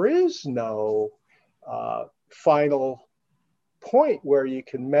that there is no final point where you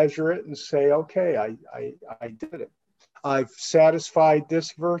can measure it and say, okay, I did it. I've satisfied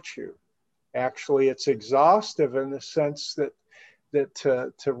this virtue. Actually, it's exhaustive in the sense that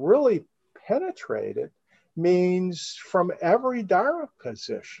to really penetrate it means from every Dharma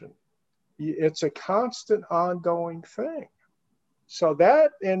position. It's a constant ongoing thing. So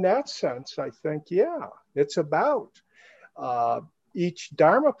that, in that sense, I think, yeah, it's about each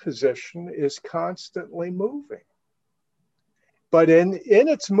Dharma position is constantly moving. But in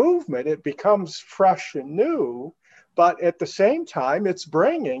its movement, it becomes fresh and new, but at the same time, it's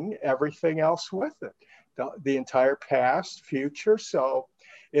bringing everything else with it, the entire past, future. So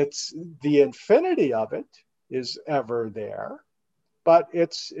it's the infinity of it is ever there, but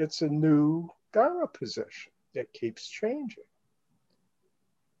it's a new Dharma position. It keeps changing.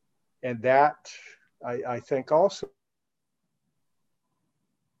 And that, I think, also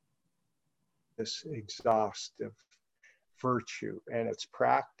this exhaustive virtue and its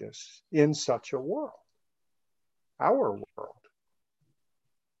practice in such a world, our world.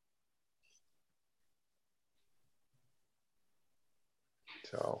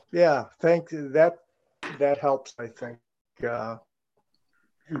 So yeah, that helps, I think,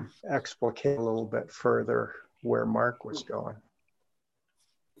 explicate a little bit further where Mark was going.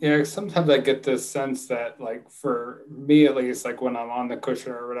 Yeah, sometimes I get this sense that, like, for me at least, like when I'm on the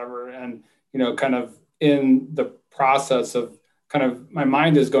cushion or whatever, and, you know, kind of in the process of kind of my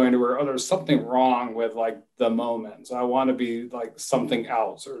mind is going to where, oh, there's something wrong with like the moment. So I want to be like something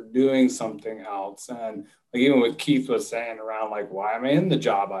else or doing something else. And like even what Keith was saying around like, why am I in the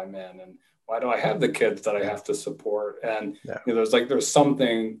job I'm in? And why do I have the kids that I have to support? And you know, there's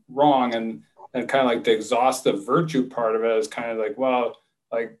something wrong. And kind of like the exhaustive virtue part of it is kind of like, well,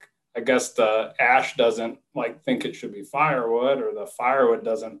 like, I guess the ash doesn't like think it should be firewood, or the firewood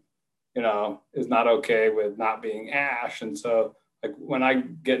doesn't, you know, is not okay with not being ash. And so like when I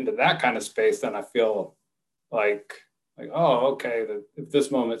get into that kind of space, then I feel like, oh, okay, that if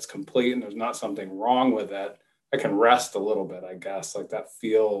this moment's complete and there's not something wrong with it, I can rest a little bit, I guess. Like that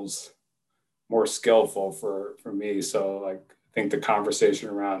feels more skillful for me. So like I think the conversation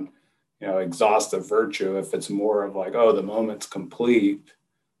around, you know, exhaustive virtue, if it's more of like, oh, the moment's complete,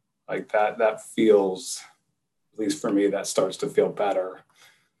 like that feels, at least for me, that starts to feel better.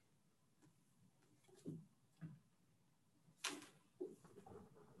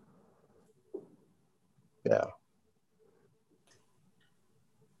 Yeah.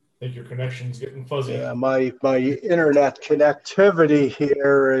 I think your connection's getting fuzzy. Yeah, my internet connectivity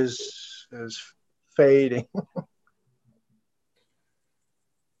here is fading.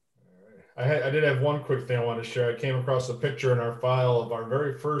 I did have one quick thing I want to share. I came across a picture in our file of our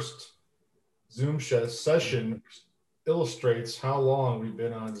very first Zoom session, which illustrates how long we've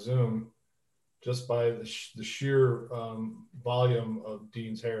been on Zoom just by the sheer volume of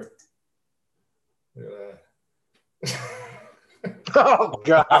Dean's hair. Look at that. Oh,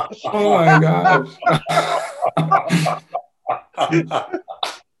 gosh. Oh, my gosh.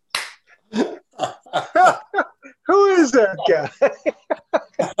 Who is that guy?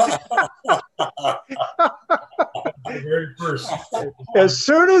 Very first. As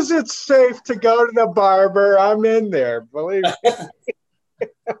soon as it's safe to go to the barber, I'm in there. Believe me.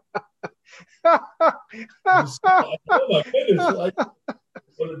 Oh my goodness!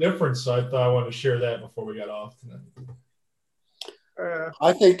 What a difference! I thought I wanted to share that before we got off tonight.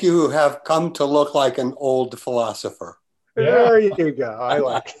 I think you have come to look like an old philosopher. There you go. I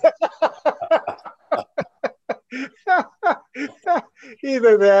like it.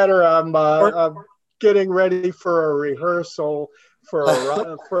 Either that, or I'm getting ready for a rehearsal for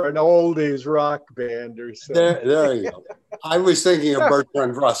an oldies rock band or something. There you go. I was thinking of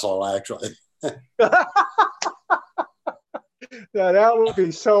Bertrand Russell, actually. Now, that would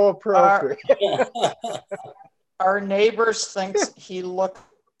be so appropriate. Our neighbors thinks he looks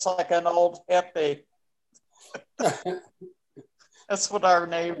like an old hippie. That's what our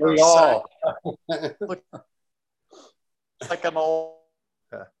neighbors say. Look like an old.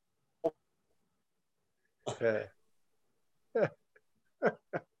 Okay.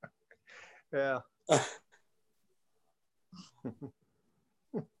 Yeah.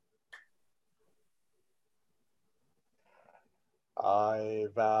 I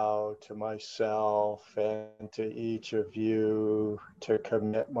vow to myself and to each of you to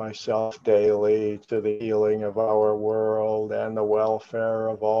commit myself daily to the healing of our world and the welfare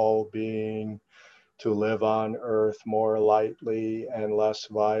of all being, to live on earth more lightly and less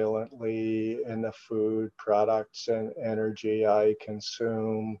violently in the food, products, and energy I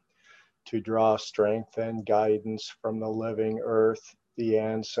consume, to draw strength and guidance from the living earth, the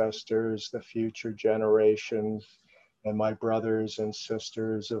ancestors, the future generations, and my brothers and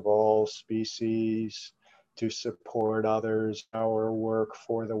sisters of all species, to support others, our work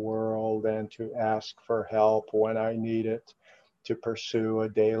for the world, and to ask for help when I need it, to pursue a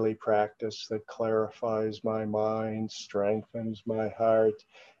daily practice that clarifies my mind, strengthens my heart,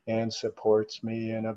 and supports me in a